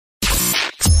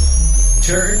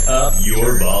Turn up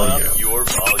your volume.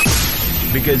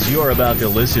 Because you're about to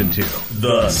listen to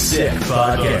The Sick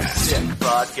Podcast.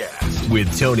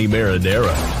 With Tony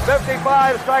Marinaro.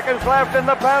 55 seconds left in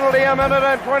the penalty, a minute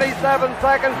and 27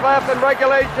 seconds left in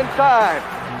regulation time.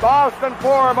 Boston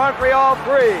 4, Montreal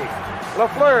 3.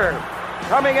 Lafleur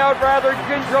coming out rather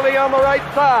gingerly on the right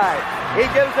side. He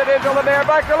gives it into Lemaire,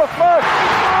 back to Lafleur.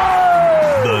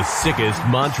 The sickest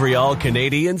Montreal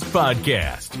Canadiens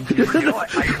podcast.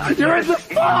 You're in the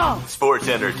ball! Sports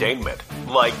entertainment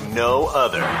like no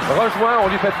other. Rejoint, on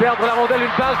lui fait perdre la rondelle,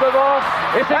 une passe devant.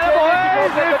 Et c'est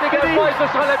le dégagement et ce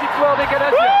sera la victoire des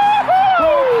Canadiens.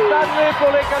 Stanley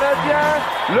pour les Canadiens,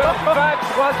 le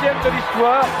 23e de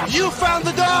l'histoire. You found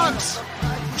the dogs!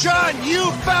 John,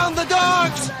 you found the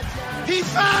dogs! He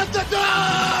found the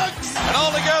dogs! And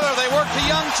all together, they worked the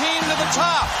young team to the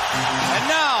top. And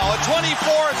now, a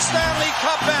 24th Stanley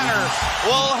Cup banner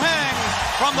will hang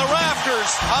from the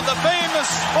rafters of the famous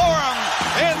Forum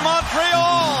in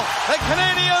Montreal. The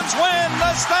Canadiens win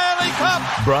the Stanley Cup.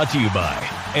 Brought to you by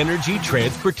Energy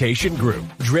Transportation Group.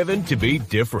 Driven to be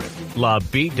different.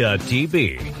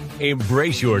 LaBita.tv.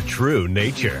 Embrace your true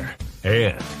nature.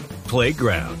 And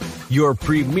Playground, your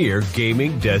premier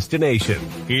gaming destination.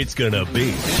 It's gonna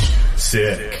be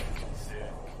sick.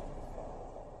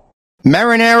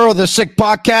 Marinaro, the Sick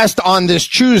Podcast on this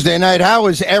Tuesday night. How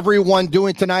is everyone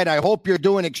doing tonight? I hope you're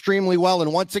doing extremely well.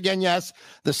 And once again, yes,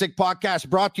 the Sick Podcast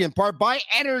brought to you in part by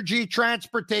Energy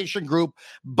Transportation Group,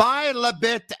 by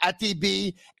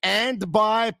LaBita.tv, and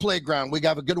by Playground. We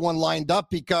got a good one lined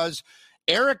up because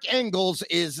Eric Engels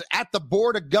is at the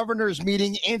Board of Governors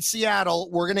meeting in Seattle.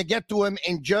 We're going to get to him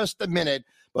in just a minute.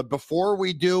 But before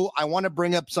we do, I want to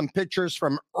bring up some pictures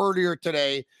from earlier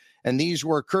today. And these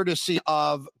were courtesy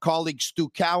of colleagues Stu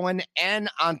Cowan and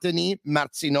Anthony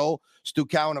Martineau. Stu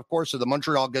Cowan, of course, of the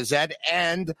Montreal Gazette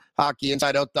and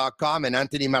HockeyInsideOut.com, and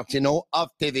Anthony Martineau of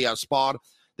TVA Sport.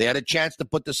 They had a chance to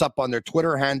put this up on their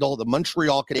Twitter handle. The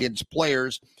Montreal Canadiens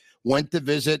players went to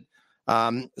visit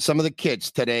some of the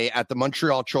kids today at the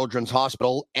Montreal Children's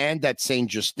Hospital and at St.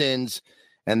 Justin's.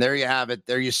 And there you have it.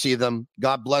 There you see them.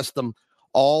 God bless them.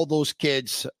 All those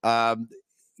kids,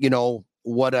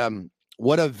 what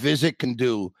a visit can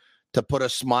do to put a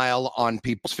smile on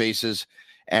people's faces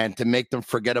and to make them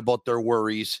forget about their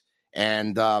worries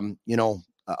and, a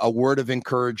word of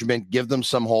encouragement, give them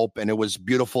some hope. And it was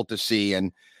beautiful to see.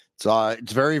 And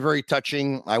it's very, very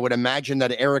touching. I would imagine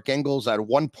that Eric Engels at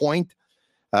one point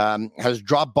has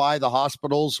dropped by the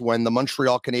hospitals when the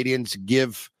Montreal Canadiens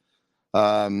give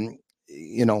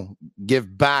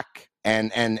back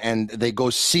and they go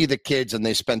see the kids and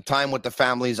they spend time with the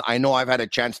families. I know I've had a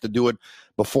chance to do it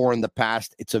before in the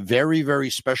past. It's a very, very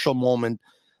special moment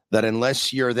that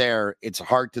unless you're there, it's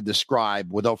hard to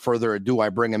describe. Without further ado, I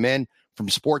bring him in from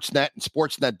Sportsnet and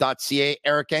sportsnet.ca.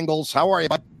 Eric Engels, how are you,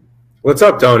 bud? What's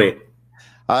up, Tony?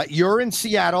 You're in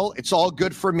Seattle. It's all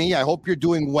good for me. I hope you're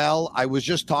doing well. I was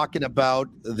just talking about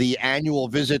the annual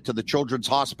visit to the Children's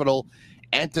Hospital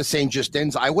and to St.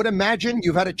 Justin's. I would imagine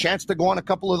you've had a chance to go on a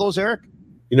couple of those, Eric?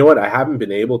 You know what? I haven't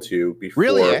been able to before.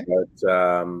 Really, eh?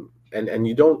 But, and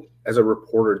you don't, as a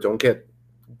reporter, don't get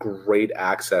great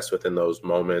access within those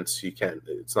moments. You can't,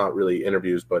 it's not really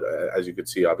interviews, but as you could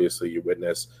see, obviously you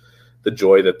witness the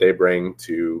joy that they bring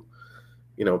to,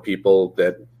 people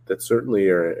that certainly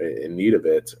are in need of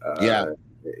it.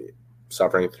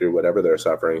 Suffering through whatever they're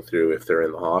suffering through if they're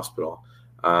in the hospital.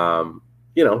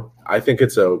 I think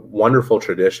it's a wonderful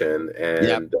tradition.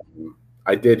 And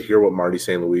I did hear what Marty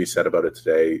St. Louis said about it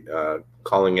today,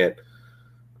 calling it,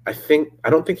 I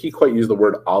don't think he quite used the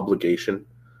word obligation,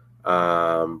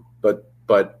 but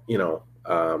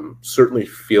certainly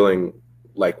feeling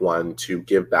like one to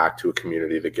give back to a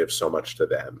community that gives so much to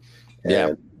them.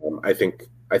 And I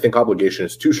think obligation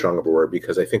is too strong of a word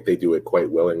because I think they do it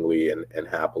quite willingly and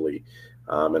happily.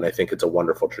 And I think it's a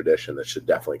wonderful tradition that should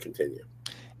definitely continue.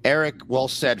 Eric, well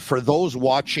said. For those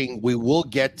watching, we will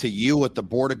get to you at the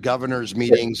Board of Governors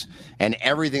meetings and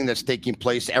everything that's taking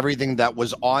place, everything that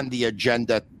was on the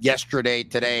agenda yesterday,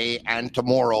 today, and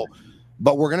tomorrow.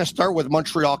 But we're going to start with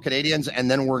Montreal Canadiens, and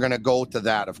then we're going to go to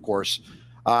that, of course.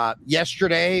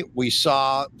 Yesterday, we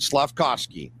saw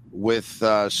Slavkovsky with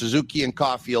Suzuki and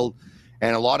Caulfield,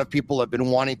 and a lot of people have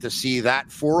been wanting to see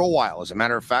that for a while. As a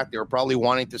matter of fact, they were probably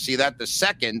wanting to see that the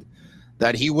second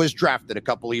that he was drafted a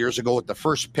couple of years ago with the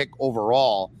first pick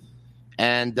overall.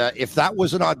 And if that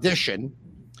was an audition,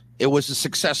 it was a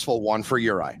successful one for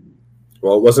Uri.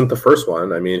 Well, it wasn't the first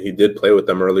one. I mean, he did play with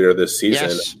them earlier this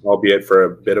season, albeit for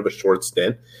a bit of a short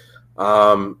stint.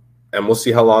 And we'll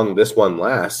see how long this one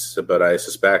lasts. But I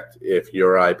suspect if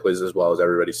Uri plays as well as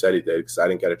everybody said he did, because I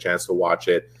didn't get a chance to watch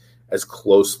it as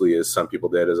closely as some people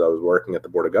did as I was working at the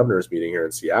Board of Governors meeting here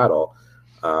in Seattle.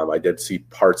 I did see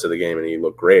parts of the game, and he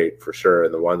looked great for sure.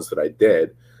 And the ones that I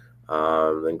did,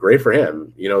 and great for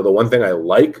him. You know, the one thing I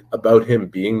like about him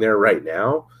being there right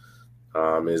now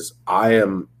is I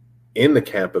am in the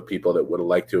camp of people that would have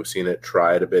liked to have seen it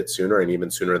tried a bit sooner, and even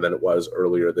sooner than it was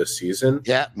earlier this season.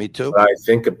 Yeah, me too. But I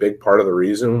think a big part of the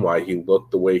reason why he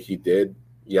looked the way he did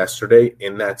yesterday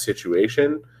in that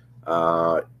situation,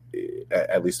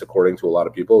 at least according to a lot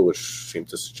of people, which seemed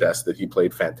to suggest that he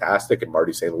played fantastic, and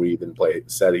Marty St. Louis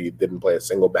said he didn't play a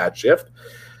single bad shift.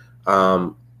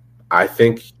 I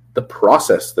think the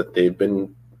process that they've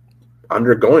been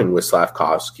undergoing with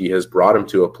Slafkovsky has brought him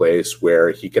to a place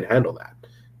where he can handle that.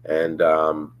 And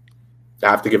I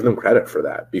have to give them credit for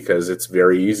that, because it's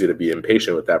very easy to be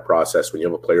impatient with that process when you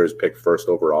have a player who's picked first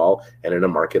overall and in a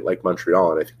market like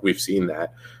Montreal. And I think we've seen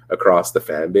that across the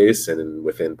fan base and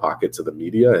within pockets of the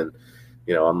media. And,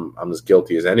 you know, I'm as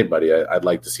guilty as anybody. I'd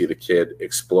like to see the kid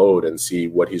explode and see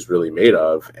what he's really made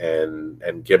of, and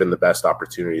given the best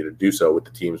opportunity to do so with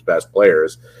the team's best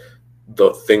players.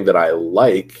 The thing that I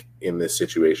like in this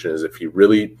situation is if he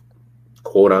really,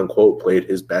 quote unquote, played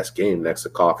his best game next to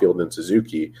Caulfield and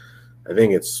Suzuki, I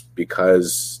think it's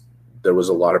because there was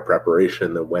a lot of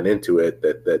preparation that went into it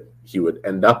that he would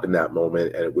end up in that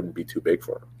moment and it wouldn't be too big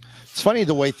for him. It's funny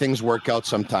the way things work out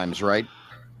sometimes, right?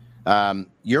 Juraj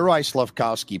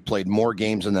Slafkovsky played more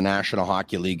games in the National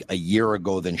Hockey League a year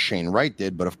ago than Shane Wright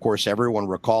did. But of course, everyone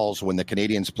recalls when the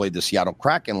Canadiens played the Seattle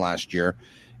Kraken last year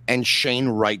and Shane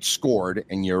Wright scored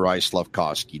and Juraj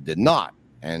Slafkovsky did not.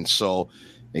 And so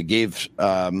it gave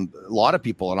a lot of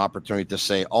people an opportunity to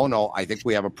say, oh, no, I think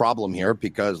we have a problem here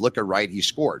because look at Wright, he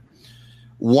scored.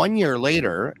 1 year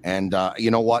later, and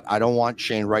you know what? I don't want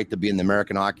Shane Wright to be in the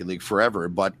American Hockey League forever,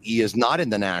 but he is not in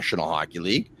the National Hockey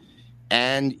League.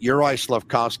 And Juraj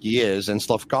Slafkovsky is, and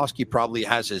Slafkovsky probably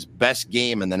has his best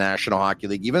game in the National Hockey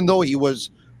League, even though he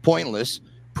was pointless,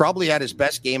 probably had his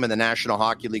best game in the National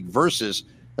Hockey League versus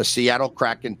a Seattle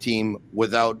Kraken team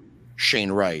without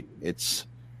Shane Wright.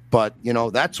 But, you know,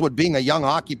 that's what being a young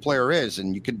hockey player is.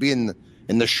 And you could be in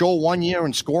the show 1 year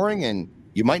and scoring, and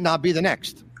you might not be the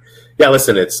next. Yeah,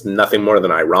 listen, it's nothing more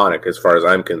than ironic as far as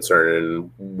I'm concerned.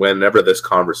 And whenever this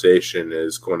conversation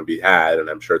is going to be had, and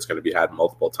I'm sure it's going to be had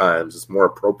multiple times, it's more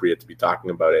appropriate to be talking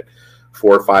about it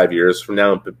 4 or 5 years from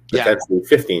now, and potentially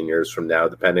 15 years from now,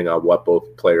 depending on what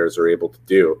both players are able to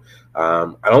do.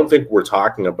 I don't think we're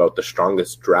talking about the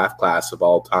strongest draft class of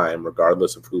all time,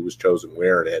 regardless of who was chosen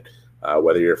where in it.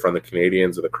 Whether you're from the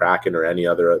Canadiens or the Kraken or any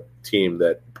other team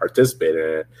that participated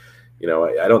in it, you know,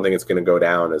 I don't think it's going to go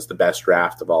down as the best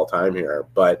draft of all time here.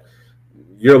 But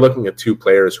you're looking at two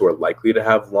players who are likely to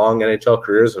have long NHL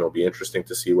careers, and it'll be interesting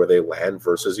to see where they land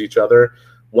versus each other.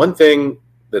 One thing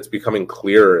that's becoming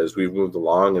clearer as we've moved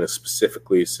along, and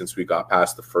specifically since we got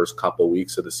past the first couple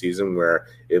weeks of the season where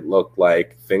it looked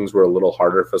like things were a little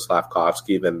harder for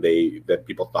Slafkovsky than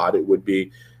people thought it would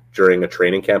be during a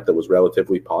training camp that was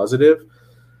relatively positive.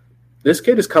 This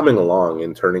kid is coming along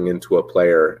and turning into a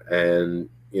player. And,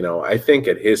 you know, I think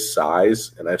at his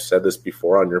size, and I've said this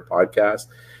before on your podcast,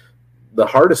 the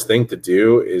hardest thing to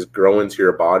do is grow into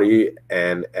your body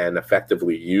and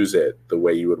effectively use it the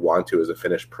way you would want to as a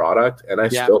finished product. And I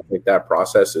still think that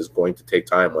process is going to take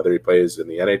time, whether he plays in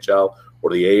the NHL or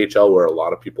the AHL, where a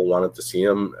lot of people wanted to see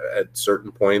him at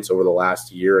certain points over the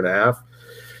last year and a half.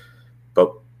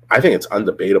 But I think it's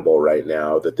undebatable right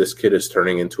now that this kid is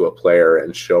turning into a player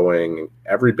and showing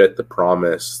every bit the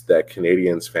promise that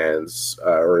Canadiens fans,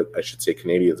 or I should say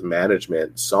Canadiens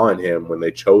management, saw in him when they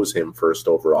chose him first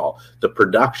overall. The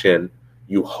production,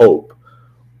 you hope,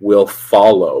 will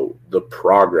follow the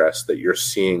progress that you're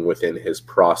seeing within his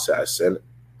process. And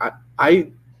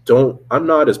I'm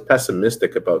not as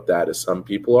pessimistic about that as some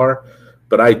people are,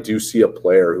 but I do see a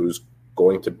player who's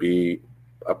going to be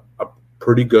a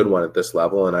pretty good one at this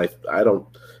level, and I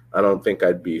don't think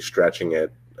I'd be stretching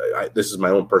it. This is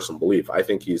my own personal belief. I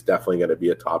think he's definitely going to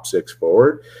be a top six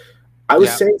forward. I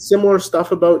was saying similar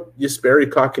stuff about Jesperi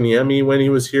Kotkaniemi when he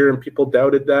was here, and people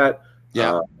doubted that.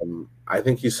 I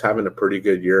think he's having a pretty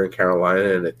good year in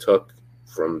Carolina, and it took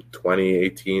from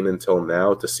 2018 until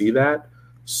now to see that.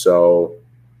 So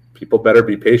people better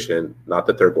be patient. Not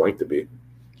that they're going to be.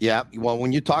 Yeah, well,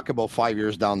 when you talk about 5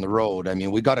 years down the road, I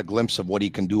mean, we got a glimpse of what he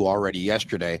can do already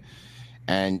yesterday.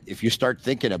 And if you start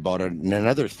thinking about it, in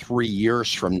another 3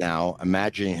 years from now,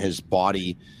 imagine his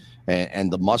body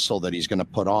and the muscle that he's going to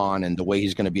put on and the way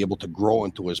he's going to be able to grow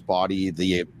into his body,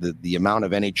 the amount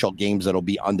of NHL games that'll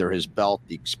be under his belt,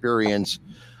 the experience,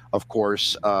 of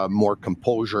course, more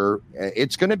composure.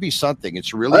 It's going to be something.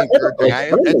 It's really encouraging.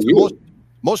 It's the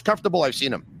most comfortable I've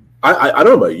seen him. I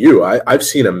don't know about you. I've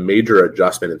seen a major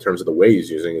adjustment in terms of the way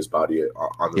he's using his body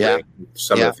on the ring.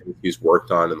 Some of the things he's worked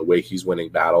on and the way he's winning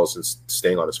battles and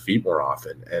staying on his feet more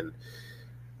often. And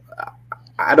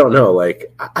I don't know.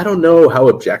 Like, I don't know how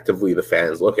objectively the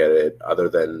fans look at it other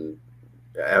than,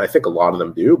 and I think a lot of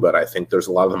them do, but I think there's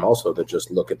a lot of them also that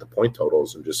just look at the point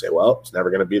totals and just say, well, it's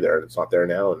never going to be there and it's not there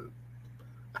now. And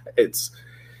it's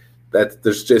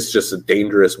just a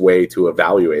dangerous way to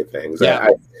evaluate things. Yeah.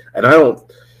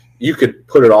 You could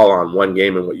put it all on one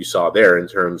game and what you saw there in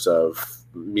terms of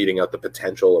meeting out the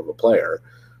potential of a player.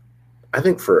 I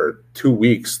think for 2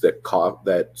 weeks that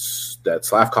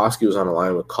Slavkovsky was on a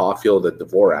line with Caulfield and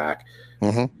Dvorak,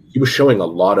 he was showing a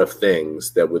lot of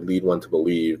things that would lead one to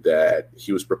believe that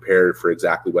he was prepared for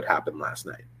exactly what happened last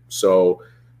night. So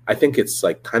I think it's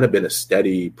like kind of been a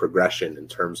steady progression in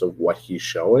terms of what he's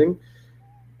showing.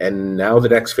 And now the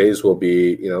next phase will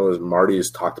be, as Marty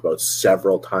has talked about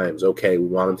several times, okay, we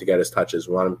want him to get his touches.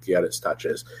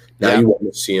 Now you want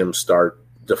to see him start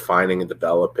defining and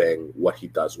developing what he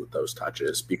does with those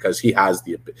touches because he has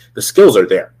the skills are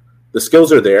there. The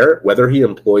skills are there. Whether he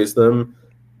employs them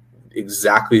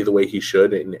exactly the way he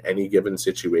should in any given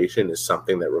situation is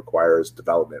something that requires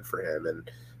development for him.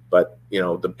 But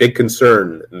the big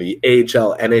concern in the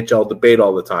AHL, NHL debate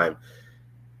all the time,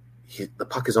 the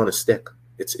puck is on his stick.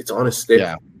 It's on his stick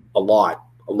a lot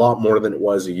more than it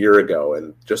was a year ago.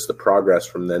 And just the progress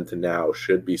from then to now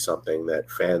should be something that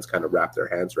fans kind of wrap their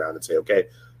hands around and say, okay,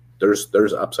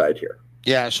 there's upside here.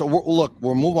 Yeah. So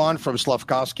we'll move on from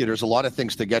Slavkovsky. There's a lot of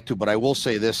things to get to, but I will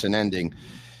say this in ending.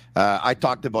 I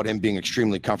talked about him being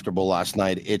extremely comfortable last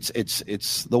night.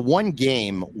 It's the one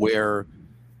game where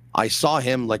I saw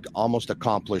him like almost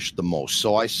accomplish the most.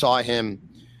 So I saw him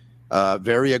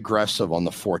very aggressive on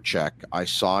the forecheck. I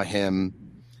saw him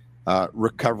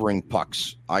recovering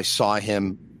pucks. I saw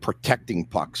him protecting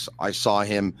pucks. I saw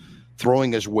him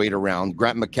throwing his weight around.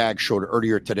 Grant McCagg showed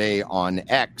earlier today on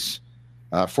X,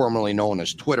 formerly known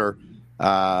as Twitter,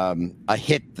 a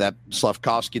hit that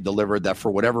Slavkovsky delivered that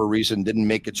for whatever reason didn't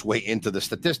make its way into the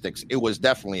statistics. It was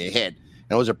definitely a hit,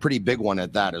 and it was a pretty big one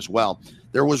at that as well.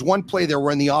 There was one play there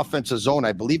were in the offensive zone.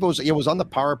 I believe it was on the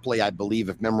power play, I believe,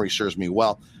 if memory serves me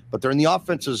well. But they're in the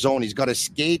offensive zone. He's got a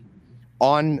skate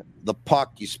on the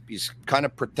puck. He's kind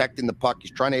of protecting the puck.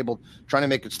 He's trying to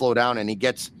make it slow down, and he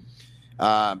gets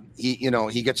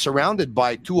he gets surrounded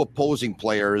by two opposing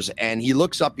players, and he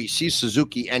looks up, he sees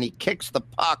Suzuki, and he kicks the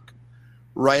puck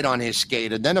right on his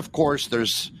skate. And then, of course,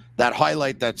 there's that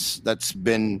highlight that's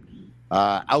been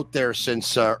out there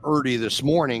since early this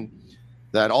morning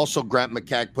that also Grant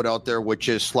McCagg put out there, which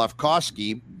is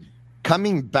Slavkovsky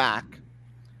coming back,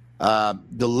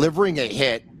 delivering a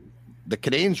hit. The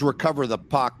Canadians recover the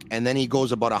puck, and then he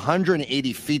goes about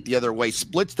 180 feet the other way,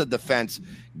 splits the defense,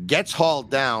 gets hauled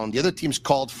down. The other team's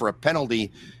called for a penalty,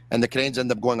 and the Canadians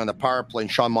end up going on the power play,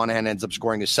 and Sean Monahan ends up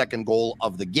scoring his second goal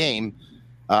of the game,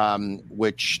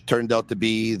 which turned out to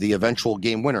be the eventual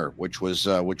game winner, which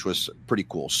was pretty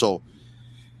cool. So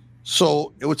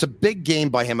it was a big game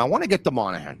by him. I want to get to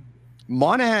Monahan.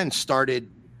 Monahan started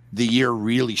the year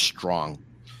really strong.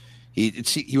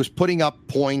 He was putting up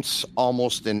points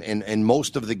almost in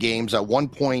most of the games. At one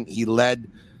point, he led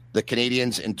the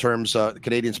Canadians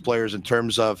players in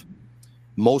terms of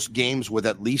most games with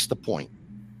at least a point.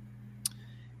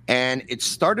 And it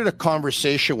started a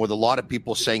conversation with a lot of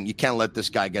people saying, you can't let this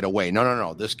guy get away.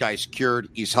 No. This guy's cured.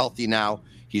 He's healthy now.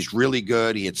 He's really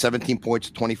good. He had 17 points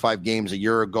in 25 games a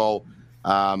year ago.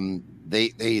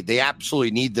 They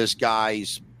absolutely need this guy.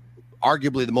 He's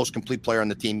arguably the most complete player on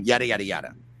the team, yada, yada,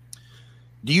 yada.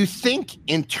 Do you think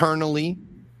internally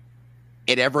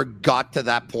it ever got to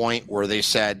that point where they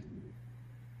said,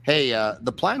 hey,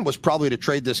 the plan was probably to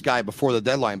trade this guy before the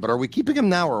deadline, but are we keeping him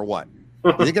now or what? Do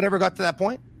you think it ever got to that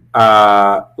point?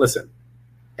 Listen,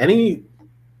 any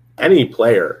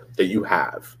player that you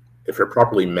have, if you're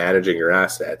properly managing your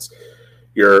assets,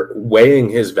 you're weighing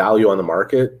his value on the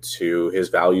market to his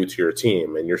value to your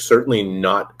team, and you're certainly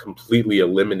not completely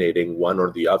eliminating one or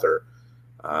the other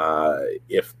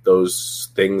if those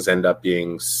things end up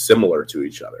being similar to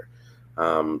each other.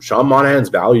 Sean Monahan's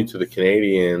value to the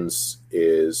Canadians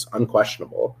is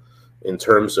unquestionable in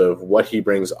terms of what he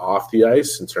brings off the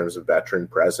ice, in terms of veteran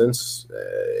presence,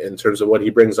 in terms of what he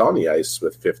brings on the ice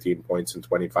with 15 points in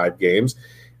 25 games,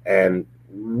 and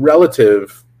relatively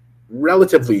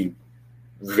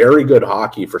very good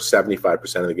hockey for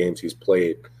 75% of the games he's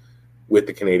played with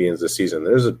the Canadians this season.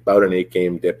 There's about an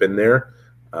 8-game dip in there.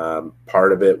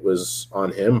 Part of it was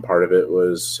on him. Part of it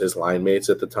was his line mates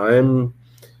at the time.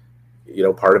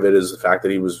 Part of it is the fact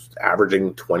that he was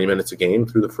averaging 20 minutes a game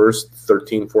through the first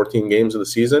 13, 14 games of the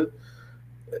season.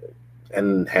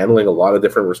 and handling a lot of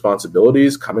different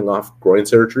responsibilities, coming off groin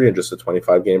surgery and just a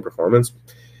 25-game performance.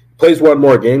 Plays one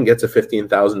more game, gets a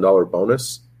 $15,000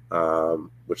 bonus,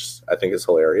 which I think is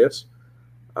hilarious.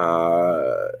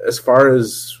 As far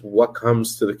as what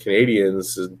comes to the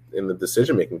Canadians in the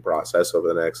decision-making process over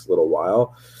the next little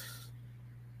while,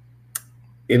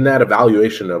 in that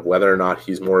evaluation of whether or not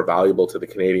he's more valuable to the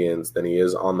Canadians than he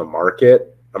is on the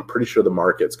market, I'm pretty sure the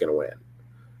market's going to win.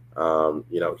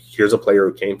 Here's a player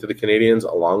who came to the Canadians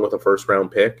along with a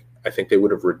first-round pick. I think they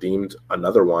would have redeemed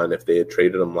another one if they had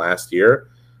traded him last year.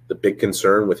 The big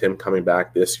concern with him coming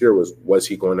back this year was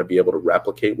he going to be able to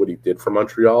replicate what he did for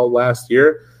Montreal last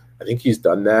year? I think he's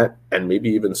done that, and maybe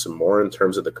even some more in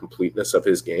terms of the completeness of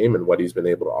his game and what he's been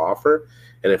able to offer.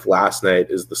 And if last night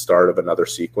is the start of another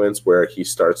sequence where he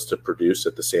starts to produce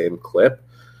at the same clip,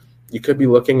 you could be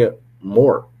looking at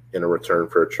more in a return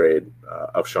for a trade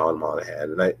of Sean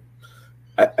Monahan. And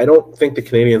I don't think the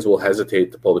Canadians will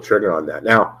hesitate to pull the trigger on that.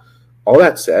 Now, all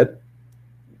that said,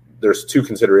 there's two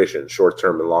considerations,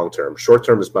 short-term and long-term.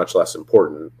 Short-term is much less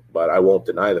important, but I won't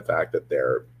deny the fact that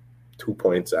they're 2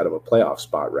 points out of a playoff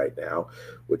spot right now,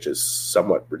 which is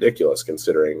somewhat ridiculous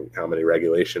considering how many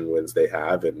regulation wins they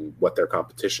have and what their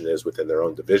competition is within their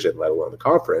own division, let alone the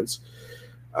conference.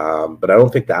 But I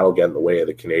don't think that'll get in the way of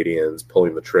the Canadians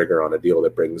pulling the trigger on a deal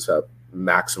that brings up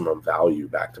maximum value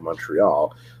back to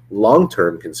Montreal.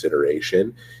 Long-term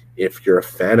consideration, if you're a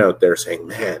fan out there saying,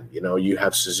 man, you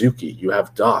have Suzuki, you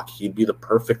have Doc, he'd be the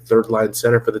perfect third-line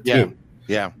center for the team.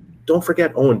 Yeah. Don't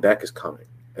forget Owen Beck is coming.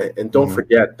 And don't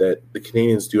forget that the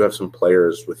Canadians do have some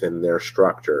players within their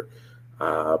structure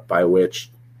by which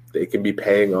they can be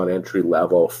paying on entry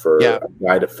level for a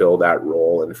guy to fill that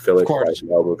role and fill it quite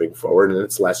well moving forward. And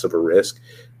it's less of a risk,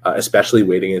 especially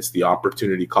weighting against the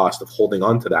opportunity cost of holding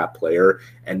on to that player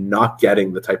and not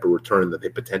getting the type of return that they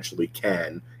potentially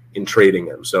can in trading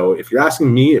him. So if you're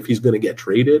asking me if he's going to get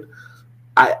traded,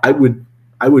 I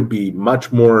would be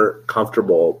much more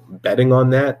comfortable betting on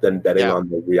that than betting on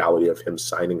the reality of him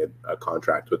signing a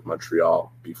contract with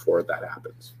Montreal before that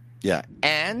happens. Yeah.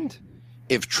 And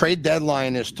if trade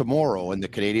deadline is tomorrow and the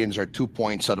Canadians are 2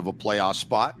 points out of a playoff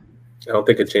spot, I don't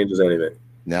think it changes anything.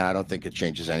 No, I don't think it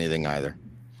changes anything either.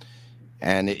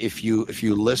 And if you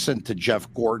listen to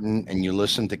Jeff Gordon and you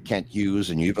listen to Kent Hughes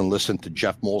and you even listen to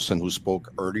Jeff Molson, who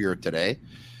spoke earlier today,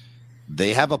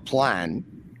 they have a plan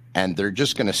and they're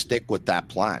just going to stick with that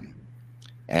plan.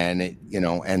 And,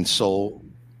 and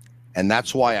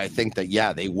that's why I think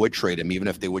that, they would trade him, even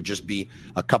if they would just be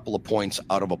a couple of points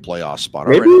out of a playoff spot.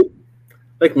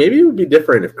 Maybe it would be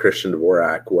different if Christian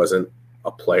Dvorak wasn't a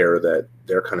player that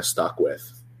they're kind of stuck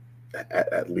with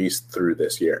at least through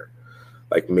this year.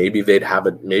 Like maybe they'd have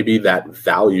maybe that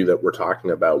value that we're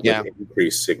talking about would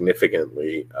increase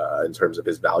significantly in terms of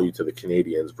his value to the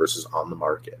Canadians versus on the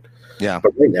market. Yeah.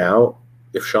 But right now,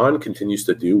 if Sean continues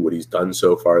to do what he's done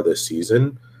so far this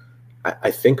season,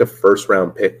 I think a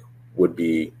first-round pick would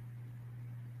be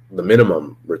the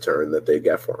minimum return that they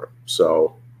get for him.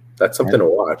 So that's something to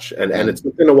watch. And it's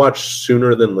something to watch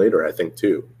sooner than later, I think,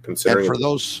 too. Considering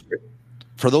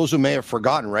for those who may have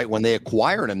forgotten, right, when they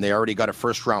acquired him, they already got a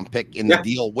first-round pick in the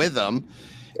deal with him.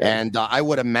 And I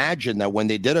would imagine that when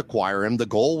they did acquire him, the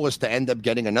goal was to end up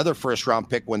getting another first-round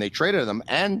pick when they traded him.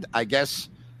 And I guess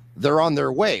they're on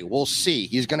their way. We'll see.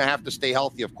 He's going to have to stay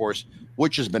healthy, of course,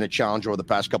 which has been a challenge over the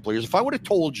past couple of years. If I would have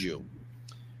told you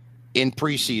in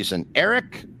preseason,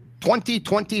 Eric,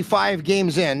 25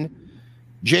 games in,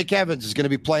 Jake Evans is going to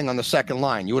be playing on the second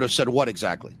line, you would have said what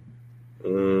exactly?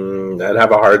 I'd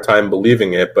have a hard time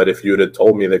believing it, but if you had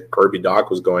told me that Kirby Dach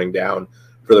was going down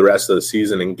for the rest of the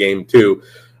season in Game 2,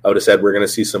 I would have said we're going to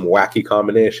see some wacky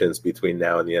combinations between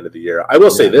now and the end of the year. I will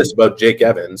say this about Jake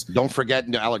Evans. Don't forget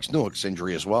Alex Newhook's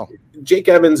injury as well. Jake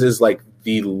Evans is like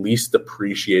the least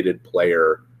appreciated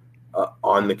player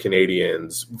on the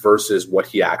Canadians versus what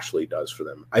he actually does for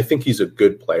them. I think he's a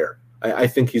good player. I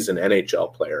think he's an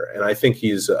NHL player, and I think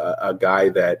he's a guy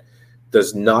that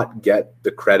does not get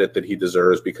the credit that he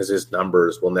deserves because his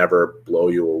numbers will never blow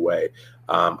you away.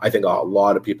 I think a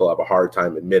lot of people have a hard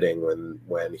time admitting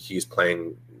when he's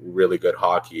playing really good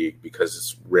hockey because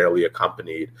it's rarely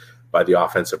accompanied by the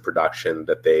offensive production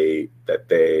that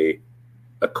they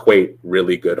equate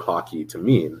really good hockey to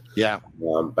mean. Yeah.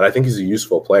 But I think he's a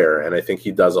useful player, and I think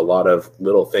he does a lot of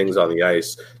little things on the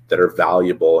ice that are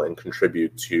valuable and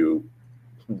contribute to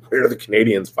where the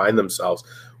Canadians find themselves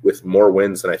with more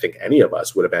wins than I think any of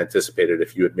us would have anticipated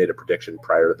if you had made a prediction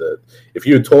if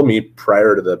you had told me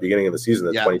prior to the beginning of the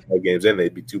season that 25 games in,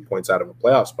 they'd be 2 points out of a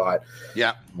playoff spot.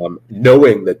 Yeah.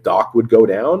 Knowing that Dach would go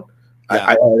down,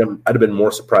 Yeah. I'd have been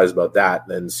more surprised about that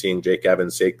than seeing Jake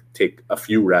Evans take a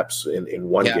few reps in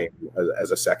one game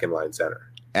as a second line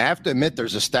center. I have to admit,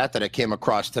 there's a stat that I came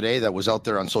across today that was out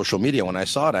there on social media. When I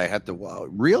saw it, I had to,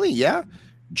 really? Yeah.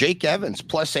 Jake Evans,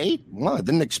 +8? Well, I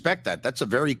didn't expect that. That's a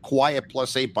very quiet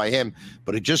 +8 by him,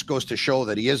 but it just goes to show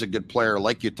that he is a good player,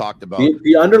 like you talked about.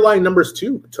 The underlying numbers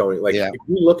too, Tony. If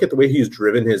you look at the way he's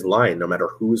driven his line, no matter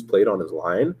who's played on his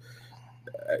line,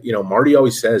 Marty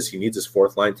always says he needs his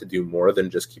fourth line to do more than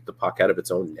just keep the puck out of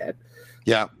its own net.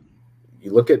 Yeah.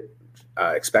 You look at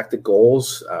expected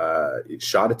goals,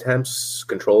 shot attempts,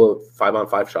 control of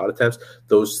 5-on-5 shot attempts,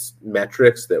 those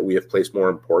metrics that we have placed more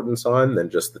importance on than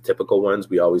just the typical ones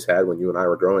we always had when you and I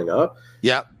were growing up.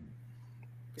 Yeah.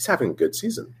 He's having a good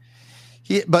season.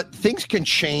 But things can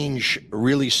change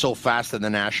really so fast in the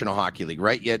National Hockey League,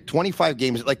 right? You had 25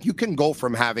 games. Like, you can go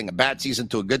from having a bad season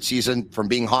to a good season, from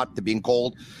being hot to being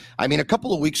cold. I mean, a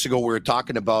couple of weeks ago, we were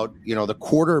talking about, the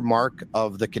quarter mark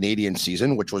of the Canadian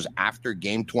season, which was after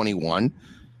game 21.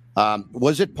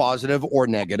 Was it positive or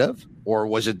negative, or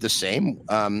was it the same?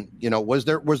 Was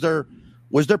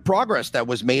there progress that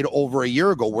was made over a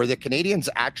year ago where the Canadians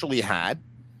actually had?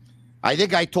 I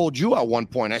think I told you at one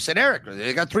point, I said, Eric,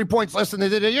 they got 3 points less than they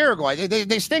did a year ago.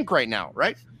 They stink right now,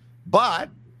 right?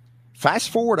 But fast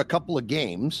forward a couple of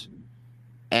games,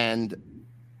 and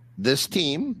this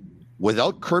team,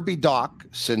 without Kirby Dach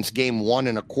since game 1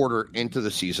 and a quarter into the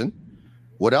season,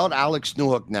 without Alex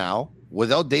Newhook now,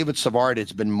 without David Savard,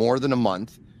 it's been more than a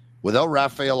month, without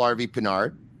Raphael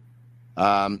Harvey-Pinard,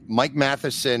 Mike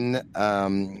Matheson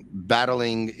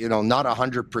battling, not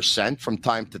 100% from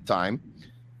time to time.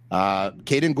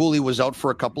 Caden Gooley was out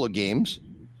for a couple of games.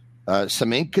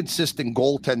 Some inconsistent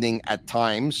goaltending at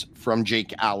times from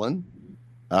Jake Allen.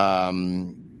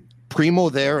 Primo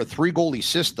there, a 3-goalie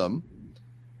system.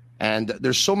 And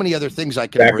there's so many other things I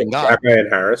can bring up.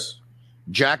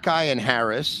 Xhekaj and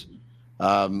Harris.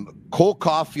 Cole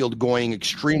Caulfield going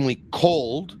extremely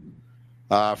cold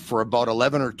for about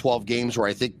 11 or 12 games, where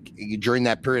I think during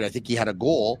that period, I think he had a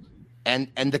goal. And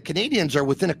the Canadians are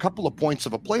within a couple of points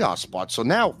of a playoff spot. So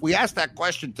now, if we ask that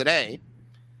question today,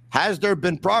 has there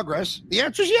been progress? The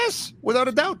answer is yes, without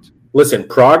a doubt. Listen,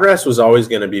 progress was always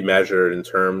going to be measured in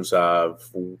terms of,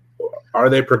 are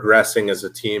they progressing as a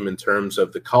team in terms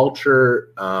of the culture,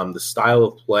 the style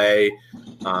of play,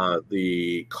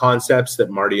 the concepts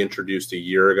that Marty introduced a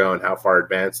year ago and how far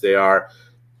advanced they are.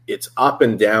 It's up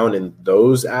and down in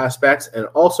those aspects, and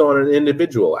also on an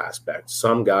individual aspect.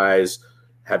 Some guys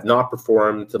have not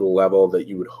performed to the level that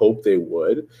you would hope they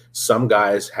would. Some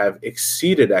guys have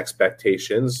exceeded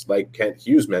expectations, like Kent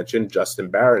Hughes mentioned, Justin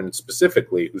Barron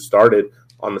specifically, who started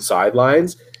on the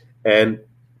sidelines and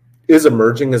is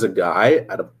emerging as a guy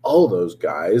out of all those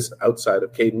guys outside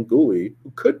of Caden Gooley,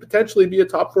 who could potentially be a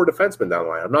top 4 defenseman down the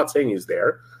line. I'm not saying he's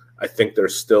there. I think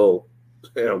there's still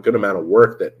a good amount of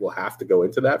work that will have to go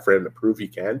into that for him to prove he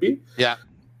can be. Yeah.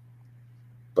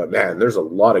 But man, there's a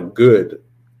lot of good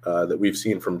that we've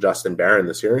seen from Justin Barron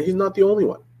this year, and he's not the only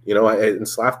one. And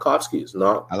Slavkovsky is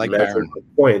not measured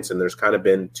with points, and there's kind of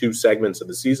been 2 segments of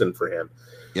the season for him.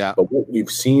 Yeah. But what we've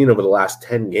seen over the last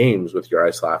 10 games with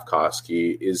Juraj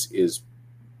Slavkovsky is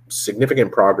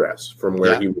significant progress from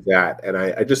where he was at. And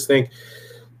I just think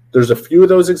there's a few of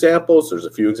those examples. There's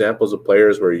a few examples of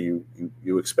players where you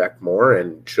expect more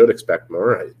and should expect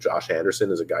more. Josh Anderson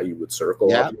is a guy you would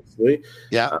circle, obviously.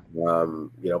 Yeah.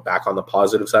 Back on the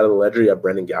positive side of the ledger, you have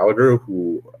Brendan Gallagher,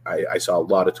 who I saw a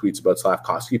lot of tweets about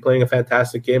Slavkovsky playing a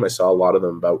fantastic game. I saw a lot of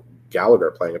them about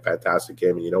Gallagher playing a fantastic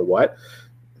game. And you know what?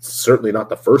 It's certainly not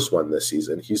the first one this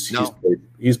season. He's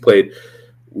played.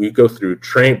 We go through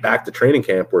back to training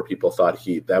camp where people thought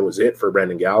that was it for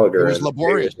Brendan Gallagher. It was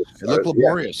laborious. It looked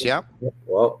laborious, yeah.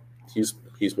 Well, he's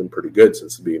been pretty good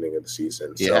since the beginning of the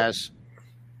season. He has.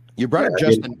 You brought up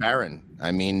Justin Barron.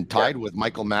 Tied with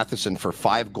Michael Matheson for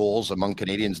 5 goals among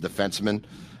Canadians defensemen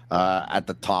at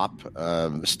the top.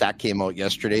 Stat came out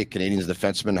yesterday. Canadians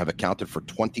defensemen have accounted for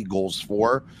 20 goals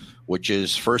for, which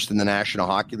is first in the National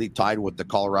Hockey League, tied with the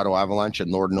Colorado Avalanche.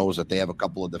 And Lord knows that they have a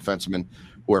couple of defensemen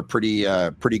who are pretty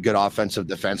good offensive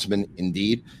defensemen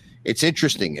indeed. It's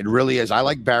interesting. It really is. I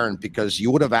like Barron because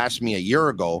you would have asked me a year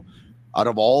ago, out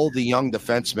of all the young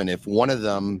defensemen,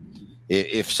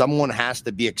 if someone has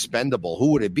to be expendable,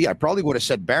 who would it be? I probably would have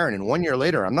said Barron. And 1 year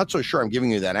later, I'm not so sure I'm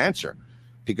giving you that answer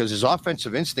because his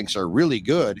offensive instincts are really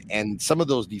good. And some of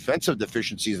those defensive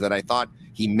deficiencies that I thought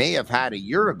he may have had a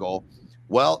year ago,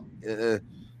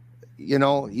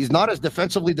 he's not as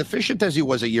defensively deficient as he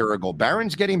was a year ago.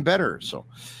 Barron's getting better. So,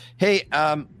 hey.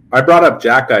 I brought up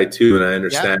Xhekaj too, and I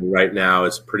understand right now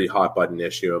it's a pretty hot button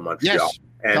issue in Montreal. Yes.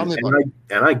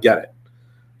 And I get it.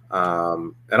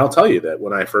 And I'll tell you that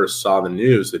when I first saw the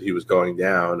news that he was going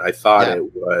down, I thought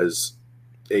it was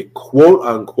a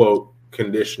quote-unquote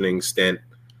conditioning stint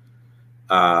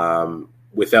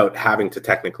without having to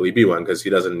technically be one, because he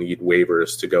doesn't need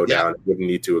waivers to go down. He wouldn't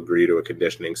need to agree to a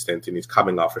conditioning stint, and he's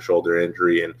coming off a shoulder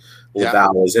injury, and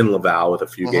Laval is in Laval with a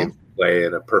few games to play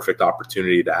and a perfect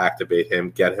opportunity to activate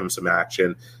him, get him some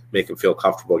action, make him feel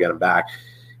comfortable, get him back.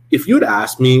 If you had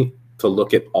asked me to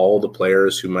look at all the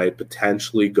players who might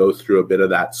potentially go through a bit of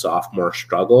that sophomore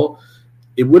struggle,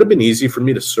 it would have been easy for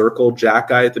me to circle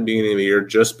Xhekaj at the beginning of the year,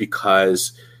 just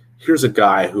because here's a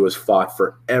guy who has fought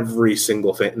for every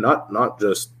single thing, not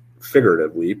just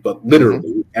figuratively, but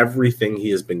literally everything he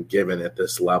has been given at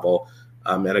this level,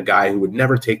 and a guy who would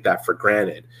never take that for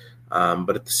granted.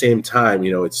 But at the same time,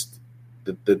 it's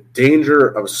the danger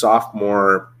of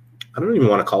sophomore. I don't even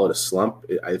want to call it a slump.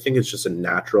 I think it's just a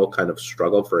natural kind of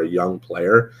struggle for a young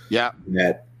player. Yeah,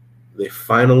 that they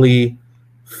finally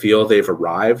feel they've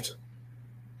arrived,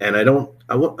 and I don't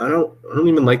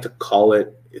even like to call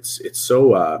it. It's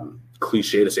so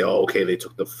cliche to say, oh, okay, they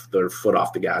took their foot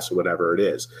off the gas or whatever it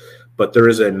is. But there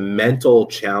is a mental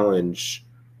challenge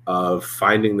of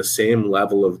finding the same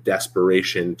level of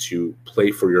desperation to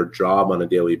play for your job on a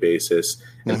daily basis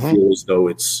and feel as though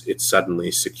it's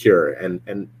suddenly secure.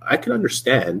 And I can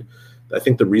understand. I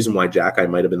think the reason why Xhekaj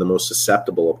might have been the most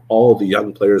susceptible of all the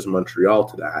young players in Montreal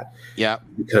to that,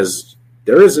 because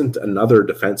there isn't another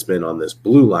defenseman on this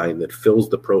blue line that fills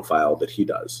the profile that he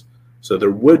does. So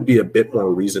there would be a bit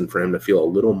more reason for him to feel a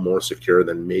little more secure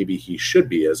than maybe he should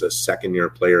be as a second-year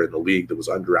player in the league that was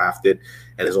undrafted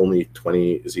and is only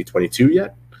 20. Is he 22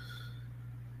 yet?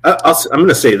 I'm going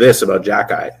to say this about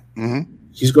Xhekaj.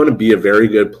 He's going to be a very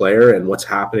good player, and what's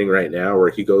happening right now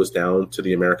where he goes down to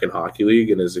the American Hockey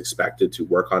League and is expected to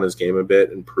work on his game a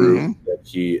bit and prove that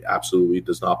he absolutely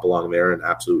does not belong there and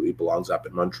absolutely belongs up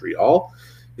in Montreal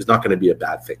is not going to be a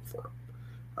bad thing for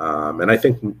him. And I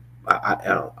think I don't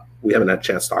know. We haven't had a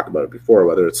chance to talk about it before,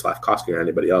 whether it's Slavkovsky or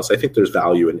anybody else. I think there's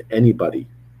value in anybody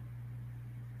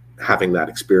having that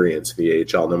experience in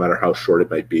the AHL, no matter how short it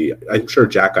might be. I'm sure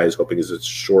Xhekaj is hoping it's as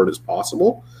short as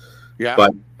possible,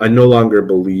 but I no longer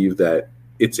believe that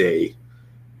it's a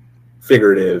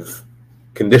figurative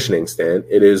conditioning stint.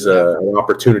 It is an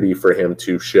opportunity for him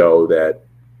to show that,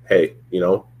 hey,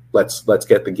 let's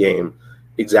get the game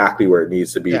exactly where it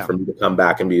needs to be for me to come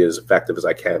back and be as effective as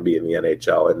I can be in the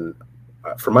NHL. And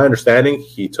from my understanding,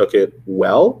 he took it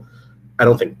well. I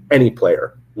don't think any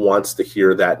player wants to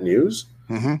hear that news.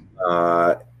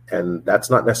 And that's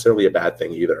not necessarily a bad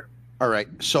thing either. All right.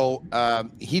 So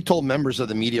he told members of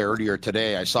the media earlier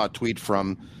today, I saw a tweet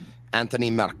from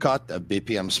Anthony Marcotte of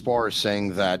BPM Sports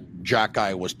saying that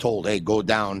Xhekaj was told, hey, go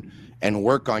down and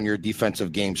work on your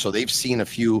defensive game. So they've seen a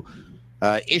few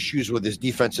issues with his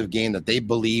defensive game that they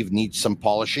believe needs some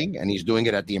polishing, and he's doing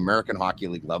it at the American Hockey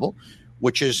League level,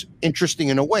 which is interesting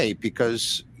in a way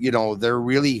because, they're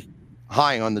really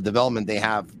high on the development they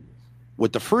have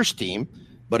with the first team.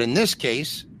 But in this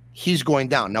case, he's going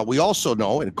down. Now, we also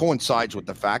know, and it coincides with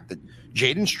the fact that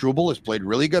Jaden Struble has played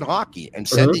really good hockey, and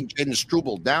sending Jaden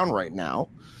Struble down right now,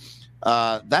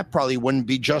 that probably wouldn't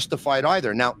be justified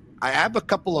either. Now, I have a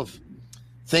couple of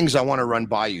things I want to run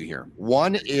by you here.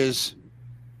 One is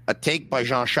a take by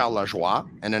Jean-Charles Lajoie,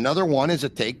 and another one is a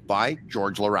take by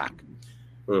George Larac.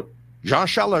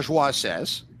 Jean-Charles Lajoie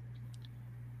says,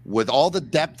 with all the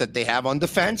depth that they have on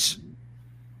defense,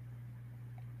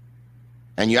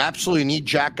 and you absolutely need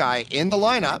Xhekaj in the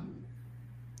lineup,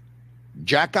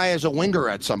 Xhekaj as a winger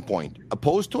at some point.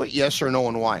 Opposed to it, yes or no,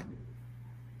 and why?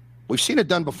 We've seen it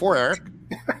done before, Eric.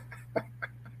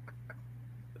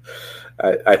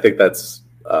 I think that's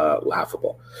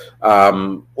laughable.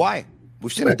 Why?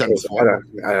 We've seen it done before.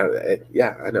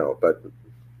 I know, but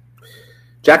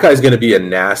Xhekaj is going to be a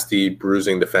nasty,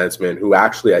 bruising defenseman who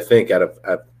actually, I think, out of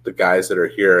the guys that are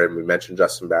here, and we mentioned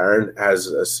Justin Barron, has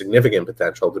a significant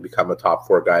potential to become a top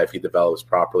four guy if he develops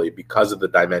properly because of the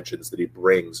dimensions that he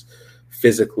brings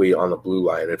physically on the blue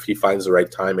line. If he finds the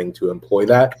right timing to employ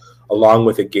that, along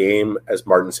with a game, as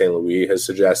Martin St. Louis has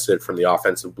suggested, from the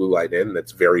offensive blue line in,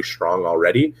 that's very strong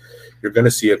already, you're going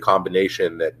to see a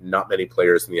combination that not many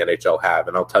players in the NHL have.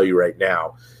 And I'll tell you right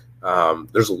now,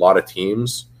 there's a lot of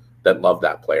teams that love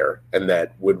that player and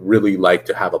that would really like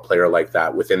to have a player like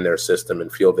that within their system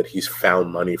and feel that he's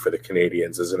found money for the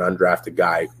Canadians as an undrafted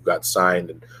guy who got signed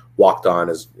and walked on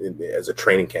as a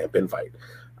training camp invite.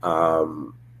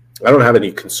 I don't have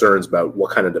any concerns about what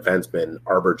kind of defenseman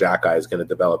Arber Xhekaj is going to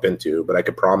develop into, but I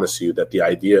can promise you that the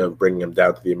idea of bringing him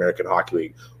down to the American Hockey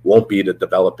League won't be to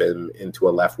develop him into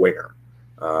a left winger.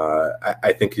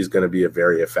 I think he's going to be a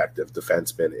very effective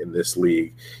defenseman in this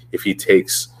league if he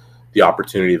takes the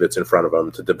opportunity that's in front of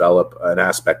him to develop an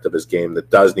aspect of his game that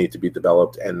does need to be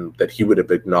developed, and that he would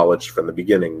have acknowledged from the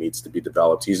beginning needs to be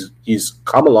developed. He's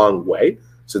come a long way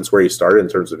since where he started in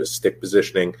terms of his stick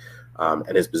positioning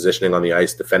and his positioning on the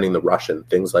ice, defending the rush and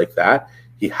things like that.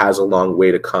 He has a long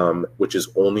way to come, which is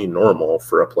only normal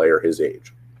for a player his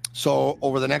age. So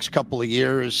over the next couple of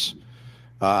years,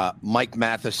 Mike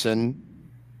Matheson,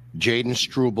 Jaden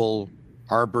Struble,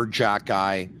 Arbor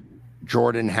Xhekaj,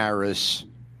 Jordan Harris,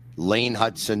 Lane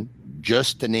Hudson,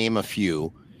 just to name a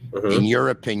few. Mm-hmm. In your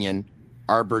opinion,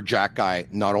 Arbor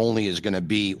Xhekaj not only is going to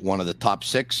be one of the top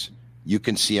 6, you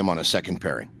can see him on a second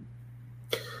pairing.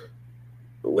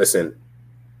 Listen,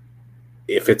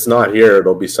 if it's not here,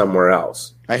 it'll be somewhere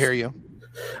else. I hear you.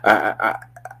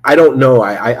 I don't know.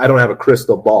 I don't have a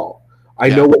crystal ball. I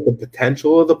know what the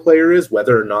potential of the player is.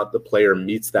 Whether or not the player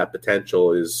meets that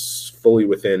potential is fully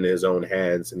within his own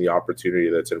hands and the opportunity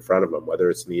that's in front of him, whether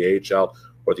it's in the AHL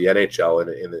or the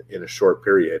NHL in a short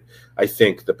period. I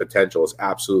think the potential is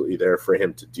absolutely there for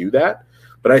him to do that.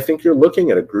 But I think you're looking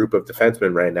at a group of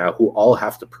defensemen right now who all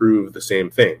have to prove the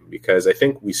same thing, because I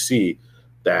think we see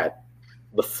that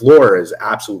the floor is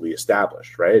absolutely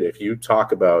established, right? If you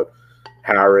talk about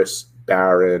Harris,